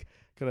of like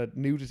kind of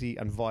nudity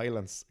and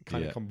violence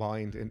kind of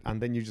combined,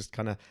 and then you just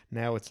kind of,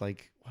 now it's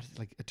like, what is it,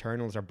 like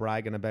Eternals are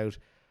bragging about,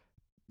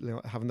 you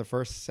know, having the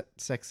first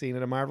sex scene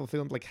in a Marvel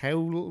film. Like,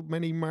 how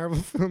many Marvel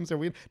films are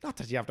we in? Not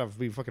that you have to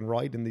be fucking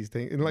riding these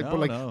things, like, but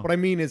like what I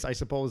mean is, I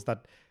suppose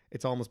that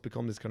it's almost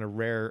become this kind of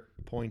rare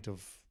point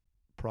of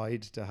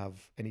pride to have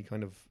any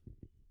kind of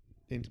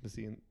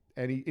intimacy in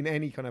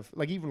any kind of,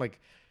 like, even like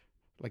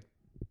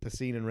the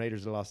scene in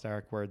Raiders of the Lost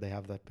Ark where they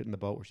have that bit in the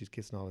boat where she's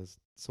kissing all his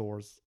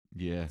sores.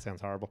 Yeah, it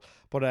sounds horrible,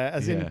 but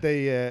in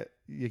they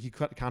you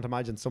can't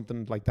imagine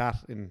something like that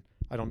in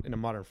a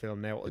modern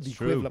film now. The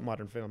equivalent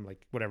modern film,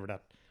 like whatever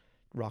that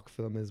rock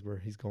film is where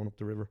he's going up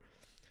the river.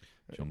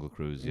 Jungle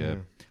Cruise. Yeah.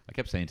 I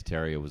kept saying to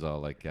Terry, it was all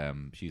like,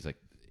 she's like,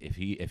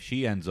 if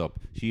she ends up,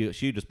 she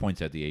just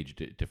points out the age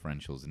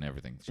differentials and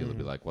everything. She'll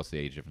be like, what's the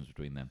age difference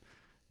between them?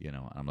 You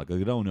know, and I'm like,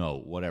 I don't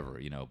know, whatever,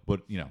 you know.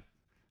 But, you know,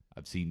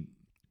 I've seen,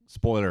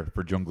 spoiler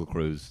for Jungle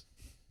Cruise,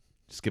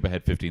 skip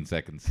ahead 15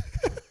 seconds.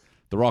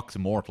 The Rock's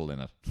immortal in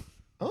it.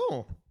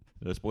 Oh.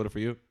 Did I spoil it for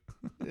you?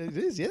 It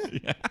is, yeah.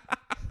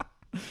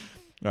 All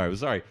right, well,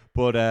 sorry.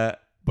 But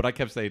I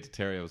kept saying to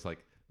Terry, I was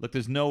like, look,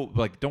 there's no,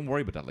 like, don't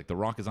worry about that. Like, The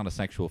Rock is not a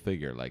sexual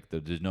figure. Like,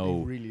 there's no,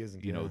 he really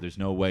isn't, you know, there's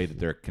no way that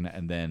they're,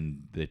 and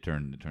then it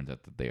turns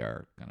out that they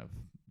are kind of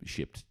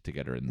shipped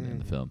together in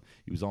the film.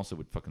 He was also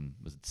with fucking,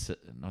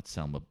 not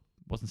Selma,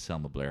 wasn't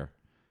Selma Blair.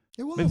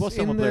 It was. Maybe it was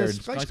Selma Blair in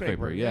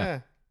Skyscraper,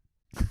 yeah.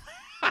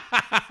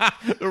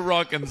 The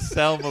Rock and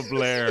Selma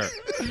Blair.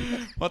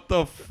 What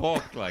the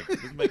fuck? Like,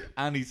 it doesn't make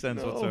any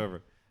sense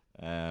whatsoever.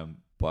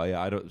 But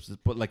yeah, I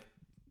don't. But like,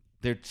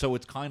 so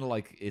it's kind of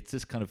like, it's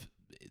this kind of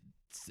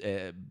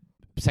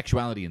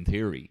sexuality in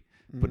theory,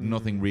 but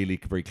nothing really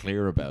very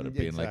clear about it.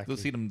 Being like, they'll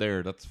see them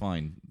there. That's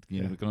fine.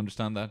 You know, we can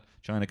understand that.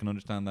 China can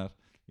understand that.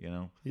 You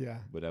know,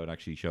 without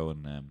actually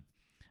showing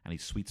any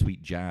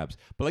sweet jabs.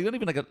 But like, not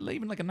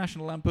even like a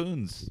National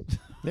Lampoon's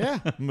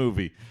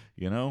movie.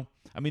 You know,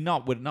 I mean,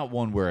 not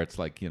one where it's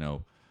like, you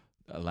know,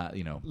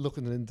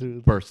 looking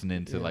into, bursting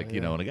into like,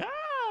 you know, like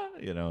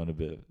you know, and a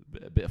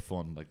bit of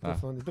fun like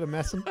that. A bit of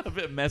messing. A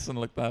bit of messing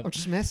like that. I'm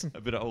just messing.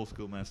 A bit of old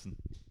school messing.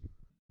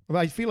 Well,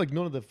 I feel like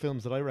none of the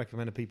films that I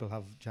recommend to people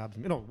have jabs.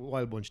 You know,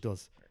 Wild Bunch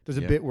does. There's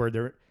a bit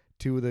where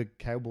two of the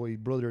cowboy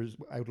brothers,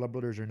 outlaw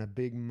brothers, are in a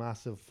big,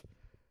 massive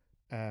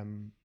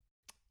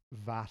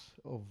vat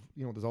of,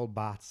 you know, there's all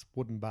bats,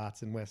 wooden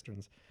bats in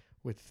westerns,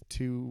 with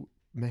two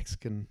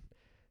Mexican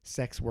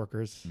sex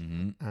workers,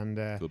 and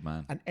Good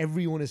man. and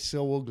everyone is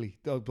so ugly,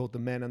 both the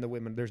men and the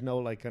women. There's no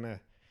like kind of,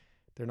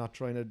 they're not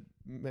trying to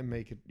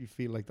make it you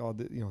feel like, oh,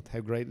 you know how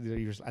great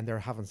they are, and they're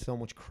having so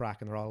much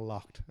crack and they're all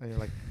locked, and you're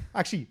like,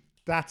 actually,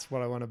 that's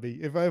what I want to be.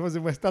 If I was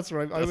in West, that's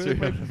where I would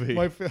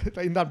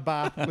in that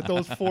bath with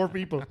those 4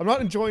 people. I'm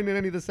not enjoying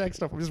any of the sex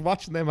stuff. I'm just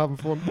watching them having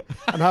fun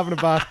and having a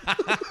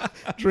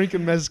bath,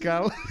 drinking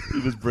mezcal. He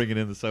was bringing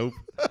in the soap.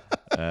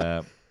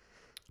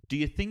 Do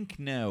you think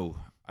now?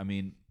 I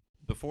mean,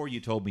 before you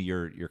told me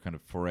your kind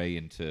of foray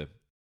into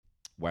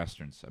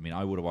westerns, I mean,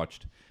 I would have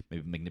watched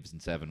maybe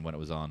Magnificent Seven when it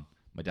was on.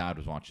 My dad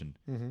was watching,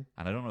 and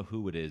I don't know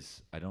who it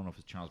is. I don't know if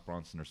it's Charles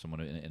Bronson or someone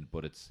in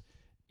but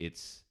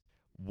it's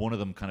one of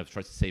them kind of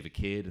tries to save a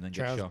kid and then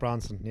gets shot. Charles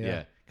Bronson,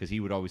 yeah. Because he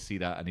would always see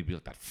that and he'd be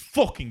like, that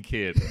fucking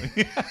kid.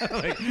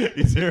 Like,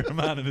 he's here, a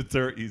man in his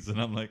 30s,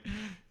 and I'm like,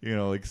 you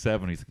know, like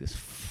 7. He's like, this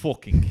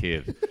fucking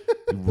kid.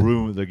 He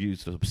ruined, like, he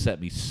used to upset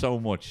me so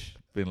much.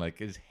 Being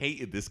like, I just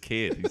hated this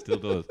kid. He still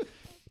does.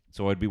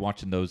 So I'd be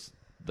watching those,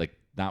 like,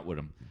 that with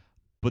him.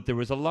 But there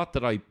was a lot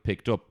that I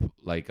picked up.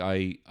 Like,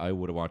 I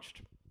would have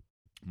watched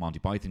Monty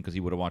Python because he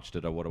would have watched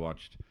it. I would have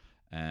watched,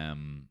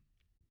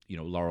 you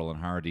know, Laurel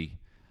and Hardy.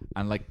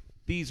 And, like,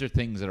 these are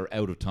things that are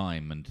out of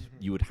time, and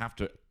you would have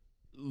to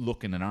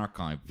look in an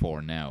archive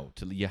for now.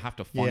 You have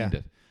to find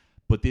it.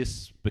 But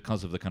this,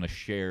 because of the kind of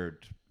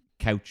shared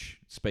couch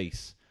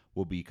space,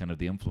 will be kind of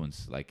the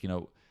influence. Like, you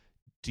know,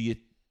 do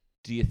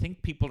you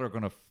think people are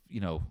going to, you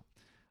know,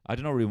 I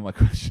don't know really what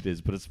my question is,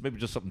 but it's maybe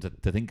just something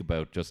to think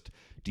about. Just,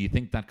 do you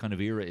think that kind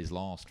of era is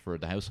lost for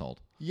the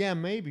household? Yeah,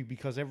 maybe,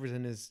 because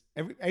everything is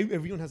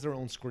everyone has their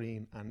own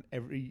screen and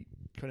every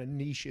kind of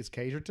niche is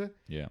catered to.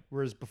 Yeah.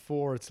 Whereas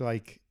before, it's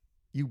like,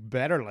 you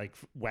better like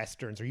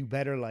westerns, or you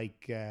better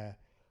like,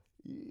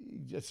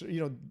 just,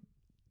 you know,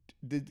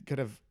 the kind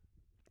of,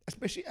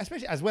 especially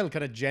as well,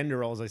 kind of gender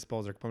roles, I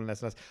suppose, are becoming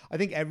less and less. I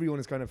think everyone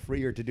is kind of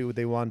freer to do what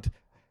they want,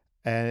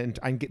 and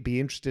be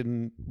interested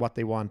in what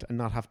they want, and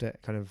not have to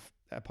kind of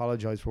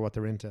apologize for what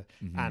they're into.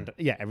 And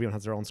yeah, everyone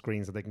has their own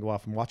screens that they can go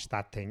off and watch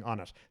that thing on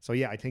it. So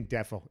yeah, I think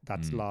defo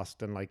that's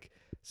lost, and like,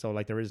 so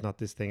like there is not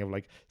this thing of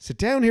like, sit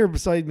down here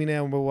beside me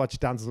now and we'll watch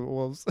Dances with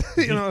Wolves.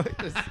 You know,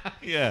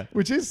 yeah,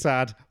 which is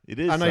sad. It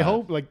is, and sad. I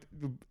hope, like,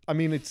 I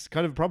mean, it's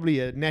kind of probably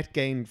a net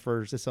gain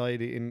for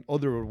society in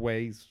other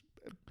ways.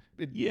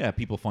 Yeah,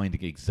 people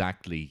finding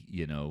exactly,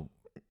 you know,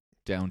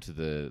 down to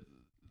the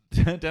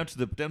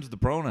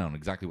pronoun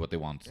exactly what they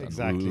want,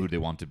 exactly and who they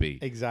want to be,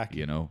 exactly,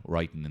 you know,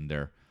 writing in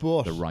their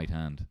right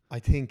hand. I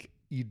think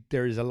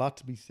there is a lot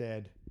to be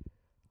said.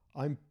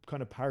 I'm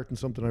kind of parroting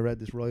something I read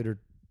this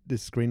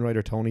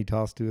screenwriter Tony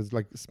Tost, who is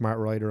like a smart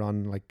writer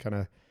on, like, kind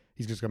of,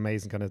 he's just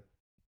amazing kind of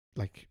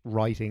like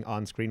writing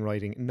on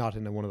screenwriting, not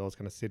in one of those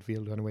kind of Sid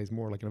Field kind of ways,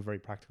 more like in a very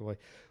practical way.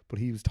 But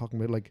he was talking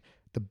about like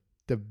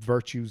the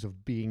virtues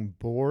of being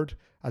bored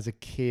as a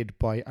kid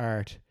by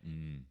art.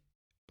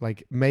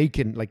 Like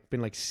making, like,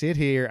 been like, sit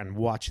here and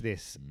watch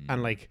this,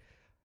 and like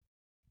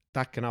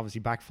that can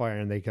obviously backfire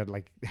and they could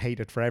like hate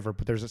it forever.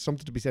 But there's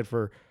something to be said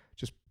for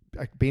just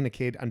like being a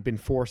kid and being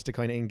forced to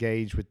kind of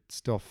engage with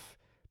stuff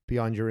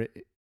beyond your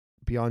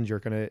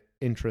kind of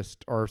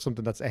interest, or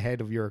something that's ahead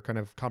of your kind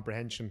of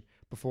comprehension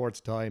before it's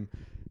time,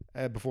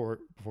 before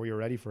you're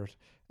ready for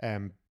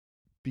it.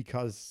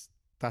 Because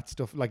that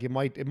stuff, like, it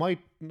might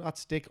not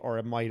stick, or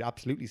it might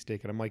absolutely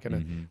stick, and it might kind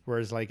of,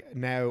 whereas like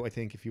now, I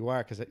think if you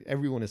are, because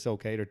everyone is so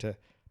catered to,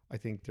 I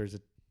think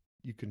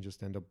you can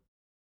just end up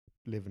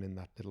living in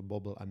that little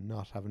bubble and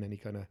not having any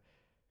kind of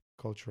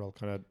cultural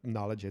kind of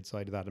knowledge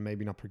outside of that, and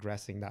maybe not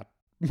progressing that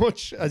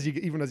much as you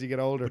get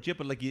older. But yeah,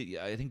 but like,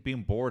 I think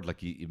being bored,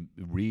 like, you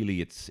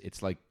really,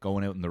 it's like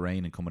going out in the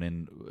rain and coming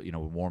in, you know,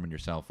 warming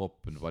yourself up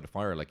and by the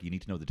fire. Like, you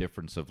need to know the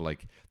difference of,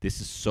 like,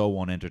 this is so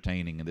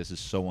unentertaining and this is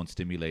so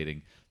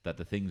unstimulating that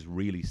the things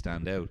really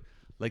stand out.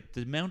 Like,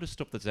 the amount of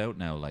stuff that's out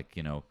now, like,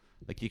 you know,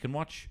 like, you can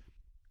watch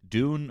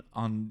Dune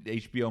on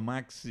HBO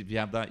Max if you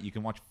have that. You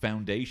can watch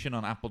Foundation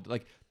on Apple.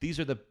 Like, these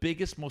are the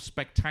biggest, most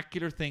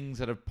spectacular things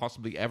that have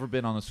possibly ever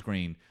been on a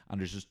screen, and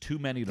there's just too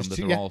many of them that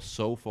they're all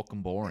so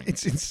fucking boring.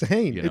 It's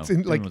insane. You know,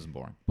 Dune wasn't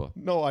boring, but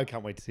no, I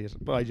can't wait to see it.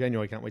 But I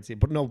genuinely can't wait to see it.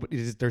 But no, but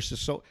there's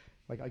just so,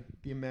 like,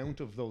 the amount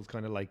of those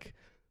kind of like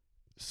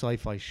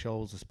sci-fi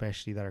shows,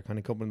 especially, that are kind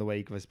of coming in the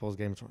wake of, I suppose,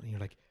 Game of Thrones. And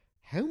you're like,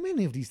 how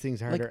many of these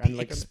things are like, there? And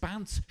like,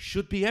 Expanse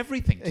should be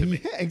everything to me.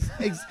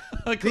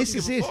 Like, this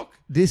is it.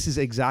 This is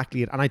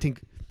exactly it. And I think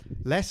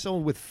less so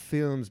with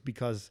films,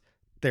 because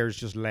there's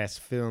just less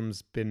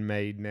films been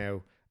made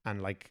now,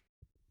 and like,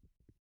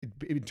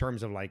 in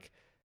terms of like,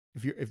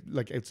 if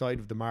like outside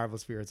of the Marvel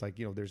sphere, it's like,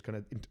 you know, there's kind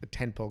of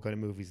tentpole kind of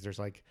movies. There's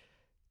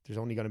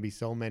only going to be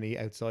so many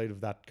outside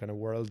of that kind of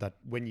world that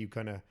when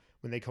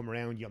they come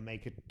around, you'll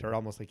make it. They're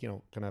almost like, you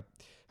know, kind of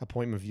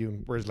appointment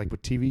viewing. Whereas like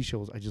with TV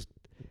shows,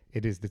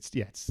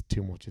 it's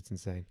too much. It's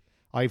insane.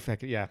 I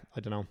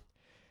don't know.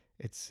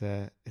 It's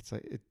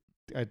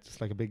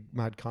just like a big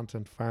mad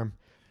content farm.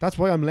 That's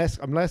why I'm less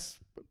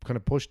kind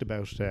of pushed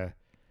about kind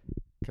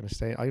of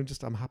staying.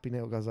 I'm happy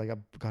now, because like, I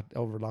got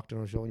over lockdown.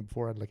 I was showing you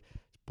before, I'd like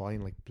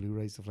buying like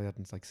Blu-rays, stuff like that,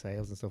 and it's like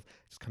sales and stuff.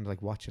 Just kind of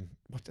like watching.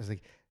 What I was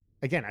like,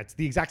 again, it's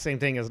the exact same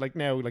thing as like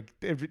now, like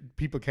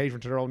people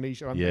catering to their own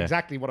niche. Yeah.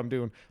 Exactly what I'm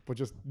doing, but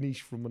just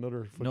niche from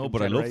another. No, but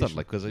generation. I love that,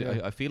 like, because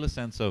Yeah. I feel a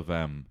sense of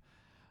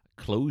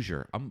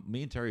closure.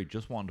 Me and Terry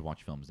just wanted to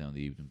watch films now in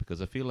the evening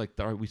because I feel like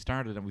we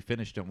started and we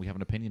finished it and we have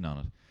an opinion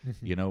on it,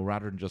 you know,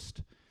 rather than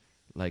just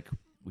like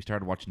we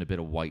started watching a bit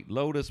of White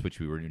Lotus, which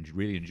we were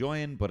really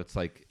enjoying, but it's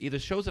like either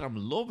shows that I'm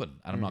loving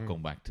and I'm not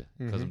going back to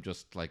because I'm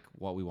just like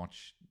what we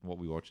watch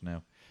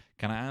now.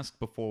 Can I ask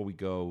before we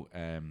go,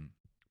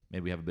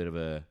 maybe we have a bit of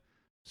a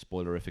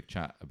spoilerific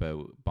chat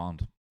about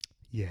Bond,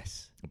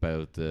 Yes.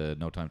 about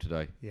No Time to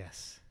Die?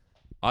 Yes.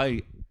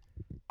 I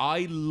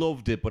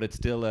loved it, but it's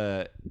still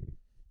a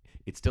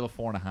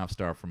 4.5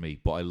 star for me.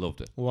 But I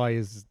loved it Why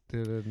is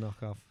the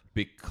knockoff?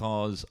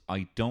 because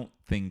I don't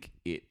think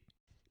it.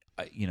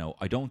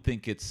 I don't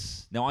think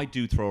it's. Now I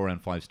do throw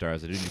around 5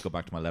 stars. I do need to go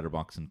back to my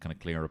letterbox and kind of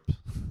clear up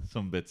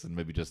some bits and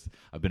maybe just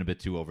I've been a bit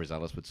too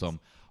overzealous with some.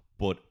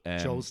 But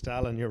Joe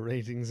Stalin, your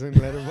ratings in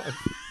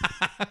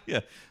Letterboxd. yeah,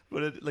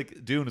 but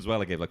like Dune as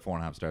well, I gave like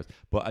 4.5 stars.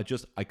 But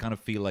I kind of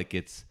feel like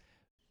it's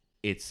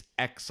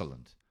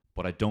excellent,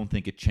 but I don't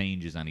think it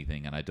changes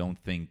anything, and I don't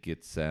think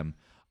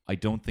I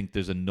don't think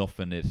there's enough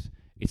in it.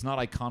 It's not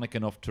iconic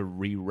enough to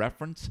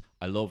re-reference.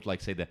 I loved,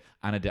 like, say, the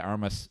Ana de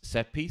Armas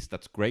set piece.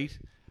 That's great,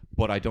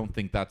 but I don't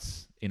think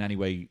that's in any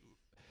way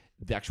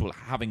the actual.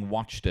 Having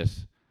watched it,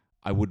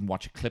 I wouldn't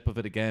watch a clip of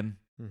it again.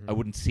 I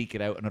wouldn't seek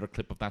it out, another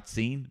clip of that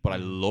scene, but I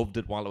loved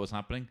it while it was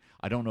happening.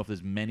 I don't know if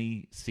there's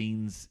many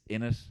scenes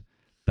in it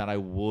that I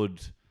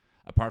would,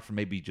 apart from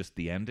maybe just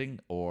the ending,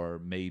 or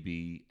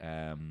maybe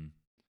the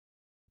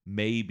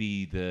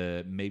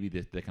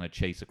kind of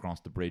chase across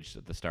the bridge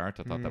at the start.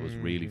 I thought that was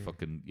really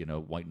fucking,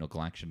 white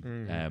knuckle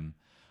action.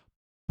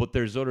 But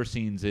there's other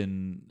scenes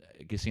in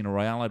Casino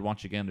Royale I'd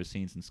watch again. There's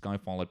scenes in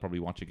Skyfall I'd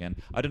probably watch again.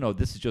 I don't know.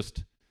 This is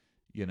just,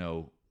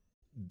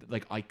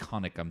 like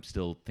iconic. I'm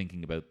still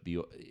thinking about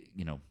the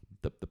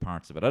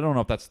parts of it. I don't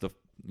know if that's the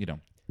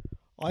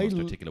most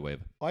articulate way of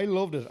it. I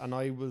loved it, and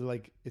I was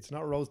like, it's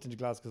not rose tinted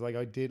glass because like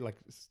I did like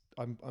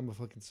I'm a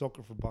fucking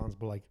sucker for Bonds,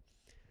 but like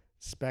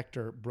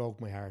Spectre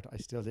broke my heart. I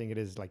still think it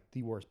is like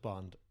the worst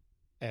Bond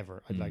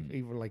ever. I'd like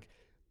even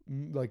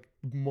like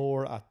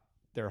more at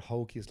their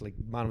hokiest, like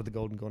Man with the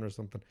Golden Gun or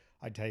something.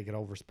 I'd take it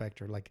over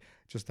Spectre. Like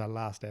just that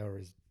last hour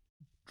is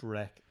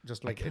Drek.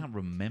 Just like I can't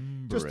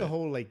remember. Just the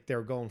whole like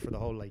they're going for the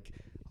whole like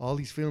all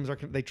these films are.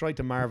 They tried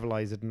to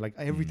marvelize it and like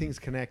everything's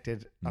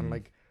connected and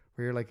like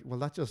where you're like, well,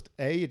 that just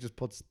it just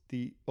puts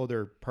the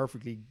other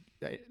perfectly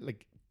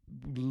like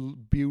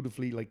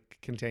beautifully like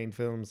contained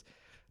films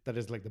that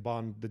is like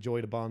the joy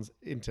of the Bonds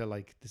into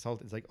like this whole.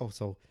 It's like, oh,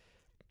 so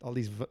all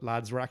these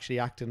lads were actually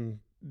acting,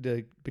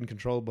 been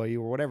controlled by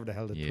you or whatever the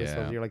hell the twist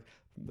was. You're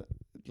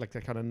like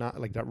that kind of not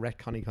like that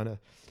retconny kind of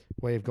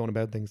way of going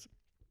about things.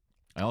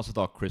 I also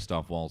thought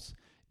Christoph Waltz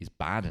is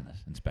bad in it,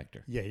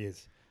 Inspector. Yeah, he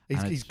is.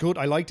 He's good.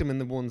 I liked him in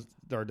the ones,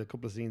 or the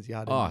couple of scenes he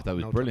had. Oh, that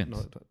was brilliant.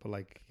 But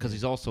like, because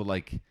he's also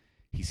like,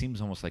 he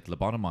seems almost like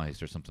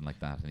lobotomized or something like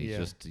that, and he's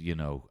just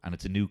and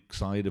it's a new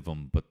side of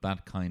him. But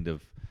that kind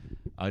of,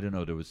 I don't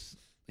know. There was,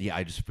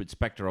 I just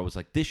Inspector. I was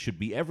like, this should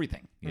be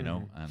everything, and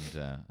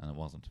it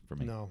wasn't for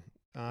me. No.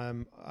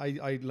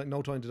 I like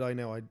No Time to Die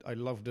now. I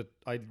loved it.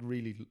 I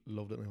really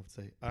loved it. I have to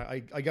say,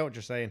 I get what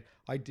you're saying.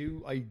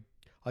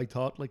 I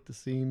thought like that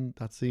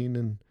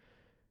scene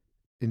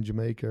in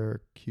Jamaica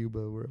or Cuba,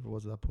 wherever it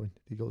was at that point.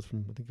 He goes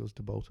from, I think it goes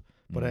to both.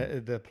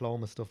 But the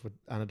Paloma stuff with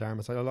Ana de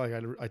Armas,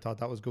 I thought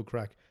that was good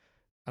crack.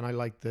 And I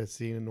liked the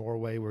scene in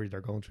Norway where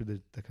they're going through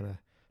the kind of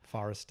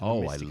forest.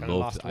 Oh, I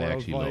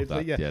actually loved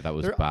that. Yeah, that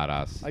was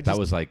badass. That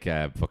was like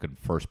fucking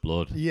First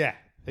Blood. Yeah,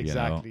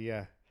 exactly.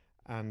 Yeah.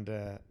 And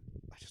I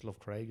just love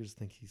Craig. I just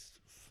think he's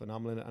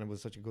phenomenal, and it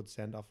was such a good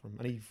send off from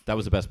him. And that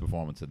was the best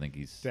performance. I think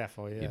he's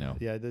definitely.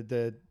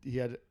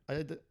 Yeah,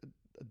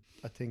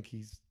 I think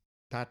he's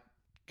that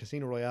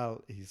Casino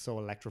Royale. He's so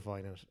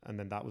electrifying in it, and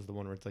then that was the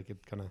one where it's like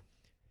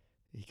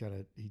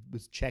he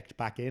was checked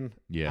back in,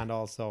 and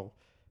also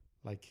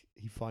like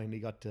he finally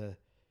got to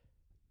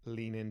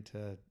lean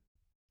into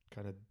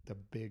kind of the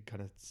big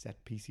kind of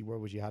set piecey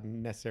world which he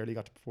hadn't necessarily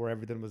got to before.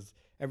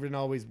 Everything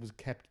always was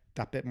kept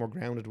that bit more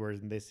grounded,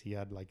 whereas in this he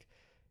had like,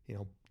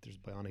 there's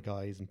bionic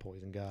eyes and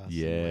poison gas.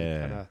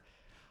 Yeah. And like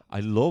I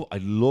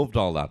loved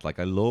all that. Like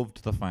I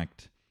loved the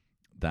fact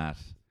that,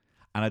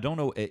 and I don't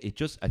know,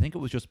 I think it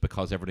was just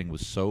because everything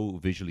was so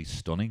visually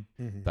stunning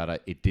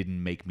that it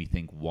didn't make me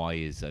think, why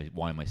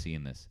am I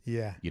seeing this?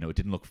 Yeah. It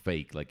didn't look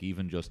fake. Like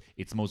even just,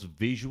 it's the most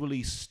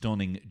visually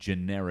stunning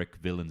generic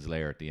villain's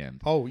lair at the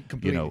end. Oh,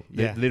 completely.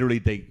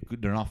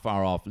 They're not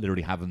far off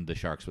literally having the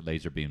sharks with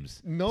laser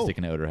beams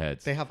sticking out of their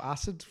heads. They have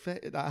acid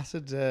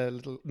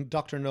little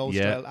Dr. No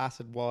style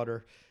acid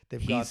water.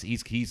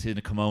 He's in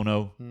a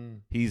kimono.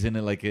 He's in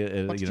what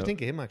did you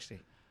think of him actually?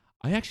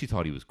 I actually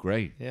thought he was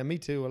great. Yeah, me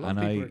too. A lot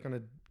of people are kind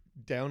of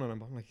down on him.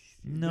 But I'm like,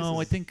 no,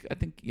 I think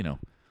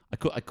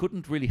I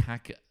couldn't really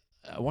hack it.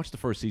 I watched the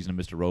first season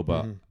of Mr.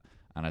 Robot,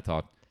 and I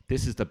thought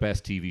this is the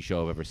best TV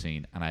show I've ever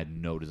seen, and I had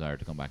no desire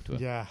to come back to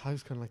it. Yeah, I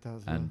was kind of like that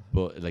as well.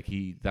 But like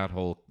he's that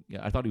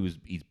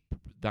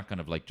kind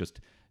of like just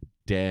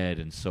dead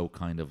and so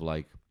kind of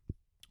like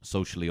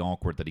socially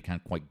awkward that he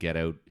can't quite get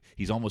out.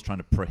 He's almost trying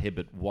to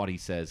prohibit what he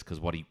says because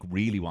what he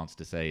really wants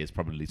to say is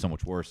probably so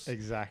much worse.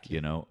 Exactly.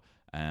 You know,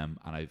 and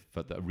I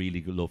felt that I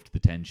really loved the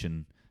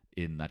tension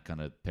in that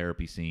kind of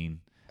therapy scene.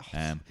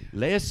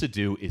 Lea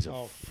Seydoux is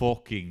a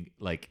fucking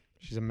like.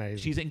 She's amazing.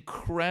 She's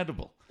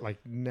incredible. Like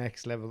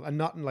next level, and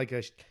not in like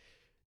a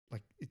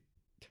like.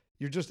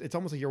 You're just. It's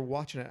almost like you're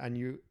watching it, and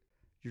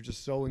you're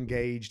just so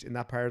engaged in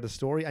that part of the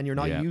story, and you're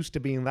not used to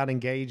being that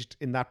engaged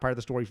in that part of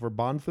the story for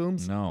Bond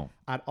films. No,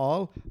 at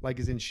all. Like,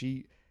 as in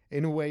she,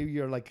 in a way,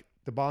 you're like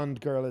the Bond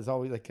girl is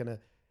always like kind of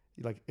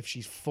like if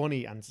she's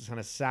funny and kind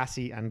of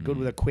sassy and good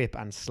with a quip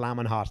and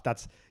slamming hot.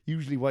 That's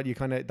usually what you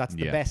kind of. That's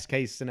the best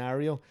case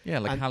scenario. Yeah,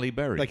 like Halle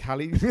Berry. Like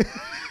Halle.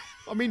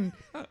 I mean.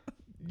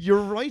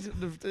 You're right.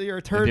 You're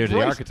a third. They're the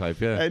right.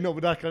 archetype, yeah. No,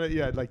 but that kind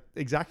of like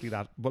exactly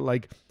that. But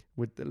like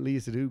with Lea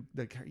Seydoux,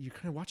 like you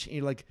kind of watching,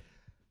 you're like,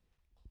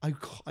 I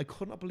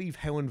could not believe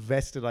how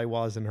invested I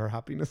was in her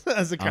happiness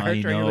as a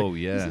character. I know,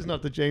 like, this is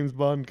not the James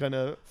Bond kind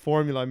of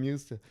formula I'm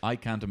used to. I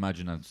can't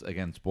imagine,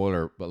 again,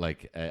 spoiler, but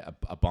like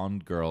a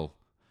Bond girl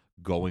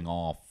going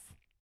off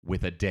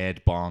with a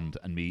dead Bond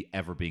and me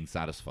ever being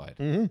satisfied.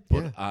 Mm-hmm.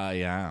 But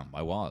I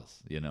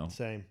was, you know.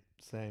 Same.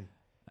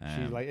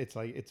 She's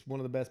it's one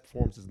of the best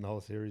performances in the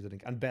whole series, I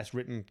think, and best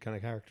written kind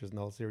of characters in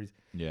the whole series.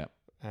 Yeah.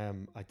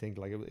 I think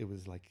like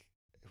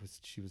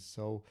she was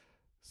so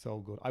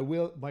good. I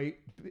will my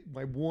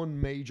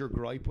one major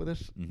gripe with it,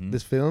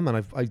 this film, and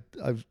I've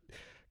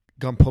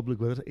gone public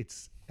with it.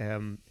 It's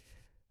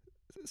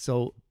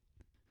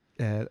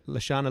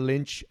Lashana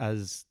Lynch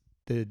as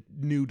the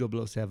new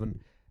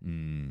 007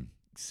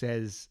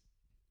 says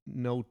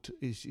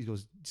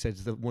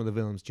says that one of the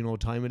villains, do you know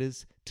what time it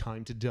is?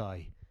 Time to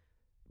die.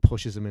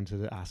 Pushes him into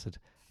the acid,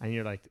 and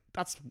you're like,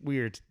 that's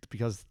weird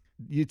because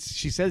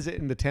she says it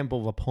in the tempo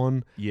of a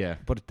pun. Yeah,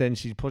 but then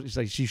she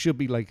should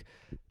be like,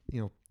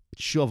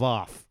 shove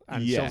off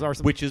and shoves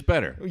off, which is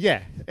better.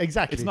 Yeah,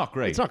 exactly. It's not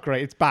great.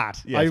 It's bad.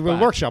 Yeah, I will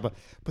workshop it.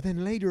 But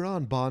then later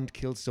on, Bond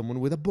kills someone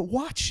with a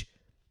watch,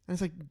 and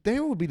it's like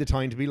there would be the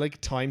time to be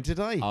like, time to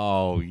die.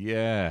 Oh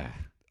yeah.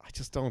 I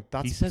just don't.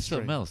 That's he says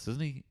something else,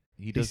 doesn't he?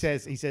 He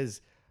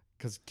says.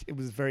 Because it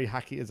was very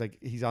hacky. It's like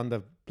he's on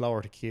the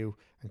blower to Q,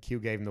 and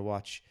Q gave him the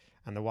watch,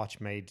 and the watch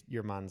made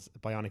your man's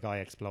bionic eye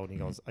explode. And he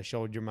goes, "I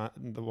showed your man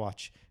the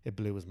watch; it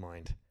blew his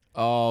mind."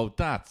 Oh,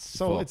 that's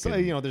so. It's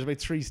there's about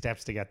 3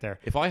 steps to get there.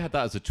 If I had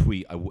that as a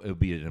tweet, it would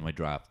be in my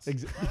drafts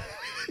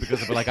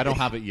because I'd be like, I don't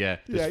have it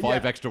yet. There's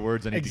 5 extra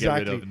words I need to get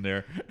rid of in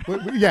there.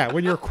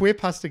 When your quip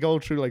has to go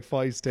through like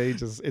 5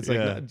 stages, it's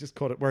like just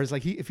cut it. Whereas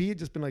like if he had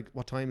just been like,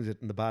 "What time is it?"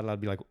 in the battle,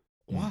 I'd be like,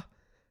 "What?"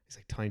 He's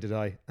like, time to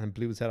die, and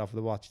blew his head off with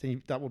the watch.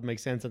 Then that would make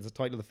sense as the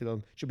title of the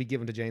film should be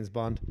given to James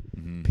Bond.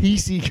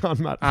 PC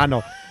gone mad.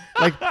 No,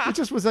 like it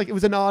just was like it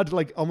was an odd,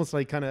 like almost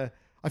like kind of.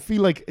 I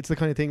feel like it's the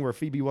kind of thing where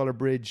Phoebe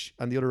Waller-Bridge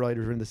and the other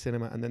writers are in the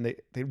cinema, and then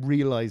they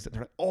realize that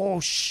they're like, oh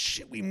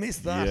shit, we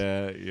missed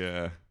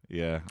that.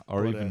 Yeah.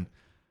 Or even,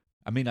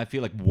 I mean, I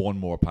feel like one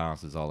more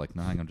pass is all like,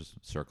 no, hang on, just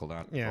circle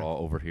that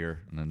all over here,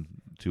 and then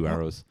 2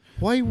 arrows.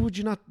 Why would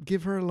you not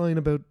give her a line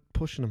about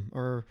pushing him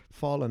or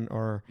falling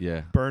or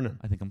burning?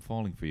 I think I'm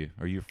falling for you,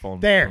 or you're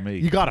falling for me.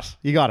 You got it.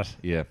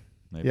 Yeah.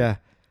 Maybe. Yeah.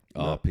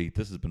 Oh, Pete,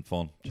 this has been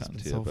fun chatting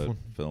to you about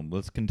film.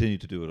 Let's continue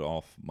to do it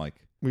off, Mike.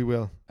 We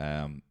will.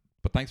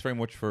 But thanks very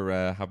much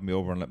for having me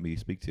over and letting me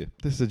speak to you.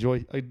 This is a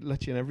joy. I'd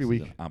let you in every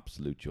week. An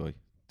absolute joy.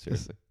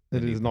 Seriously.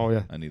 It is now,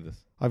 yeah. I need this.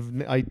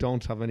 I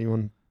don't have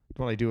anyone.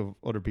 Well, I do have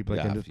other people I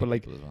can do, but I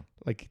have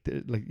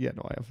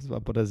as well.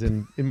 But as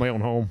in my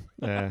own home,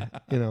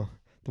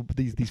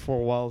 these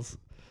 4 walls.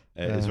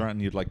 Is there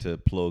anything you'd like to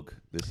plug?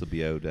 This will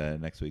be out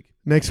next week.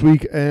 Next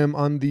week,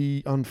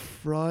 on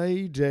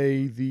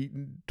Friday the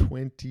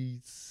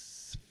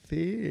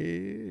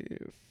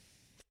 25th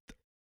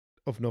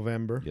of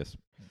November. Yes.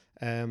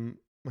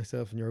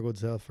 Myself and your good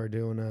self are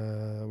doing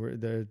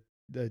the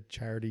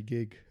charity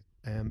gig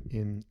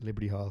in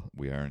Liberty Hall.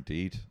 We are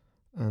indeed.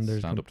 And there's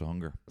Stand Up to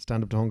Hunger.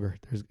 Stand Up to Hunger.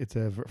 It's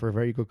for a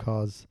very good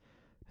cause,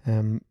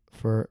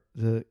 for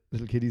the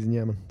little kiddies in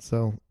Yemen.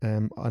 So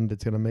and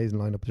it's an amazing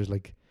lineup. There's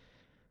like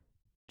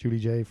Julie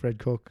J, Fred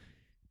Cook,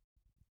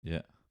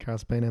 Carl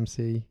Spain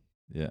MC,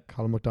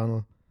 Colin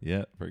McDonald,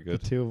 very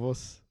good. The 2 of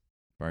us,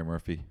 Barry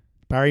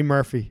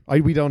Murphy.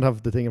 We don't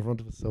have the thing in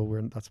front of us,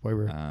 so that's why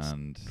we're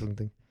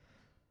thing.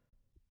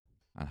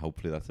 And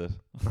hopefully that's it.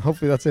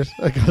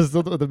 Because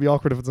it'll be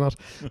awkward if it's not.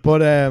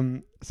 But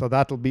so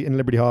that'll be in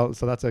Liberty Hall.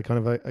 So that's a kind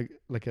of a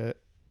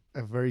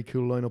very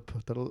cool lineup.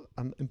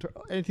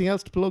 Anything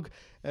else to plug?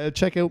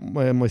 Check out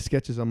my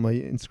sketches on my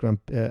Instagram,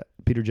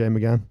 Peter J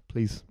McGann,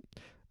 please,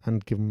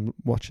 and give them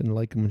watch and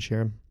like them and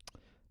share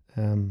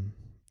them.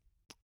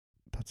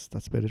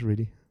 That's about it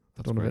really.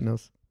 I don't know anything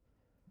else.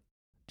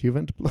 Do you have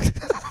anything to plug?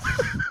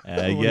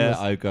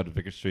 I've got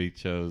Vicar Street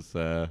shows.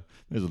 May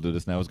as well do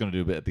this now. I was going to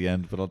do a bit at the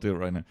end, but I'll do it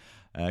right now.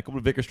 A couple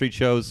of Vicar Street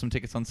shows, some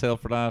tickets on sale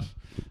for that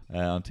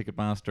on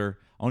Ticketmaster.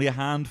 Only a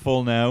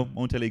handful now.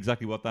 Won't tell you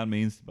exactly what that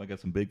means. I got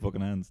some big fucking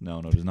hands.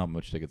 No, there's not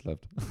much tickets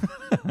left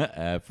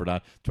for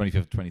that.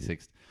 25th,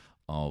 26th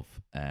of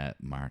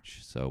March.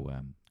 So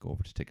go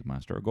over to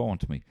Ticketmaster or go on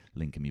to me,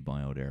 link in my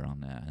bio there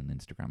on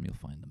Instagram. You'll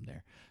find them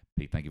there.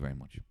 Pete, thank you very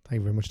much. Thank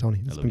you very much, Tony.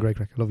 It's love been you. great,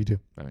 Craig. I love you too.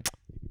 Bye.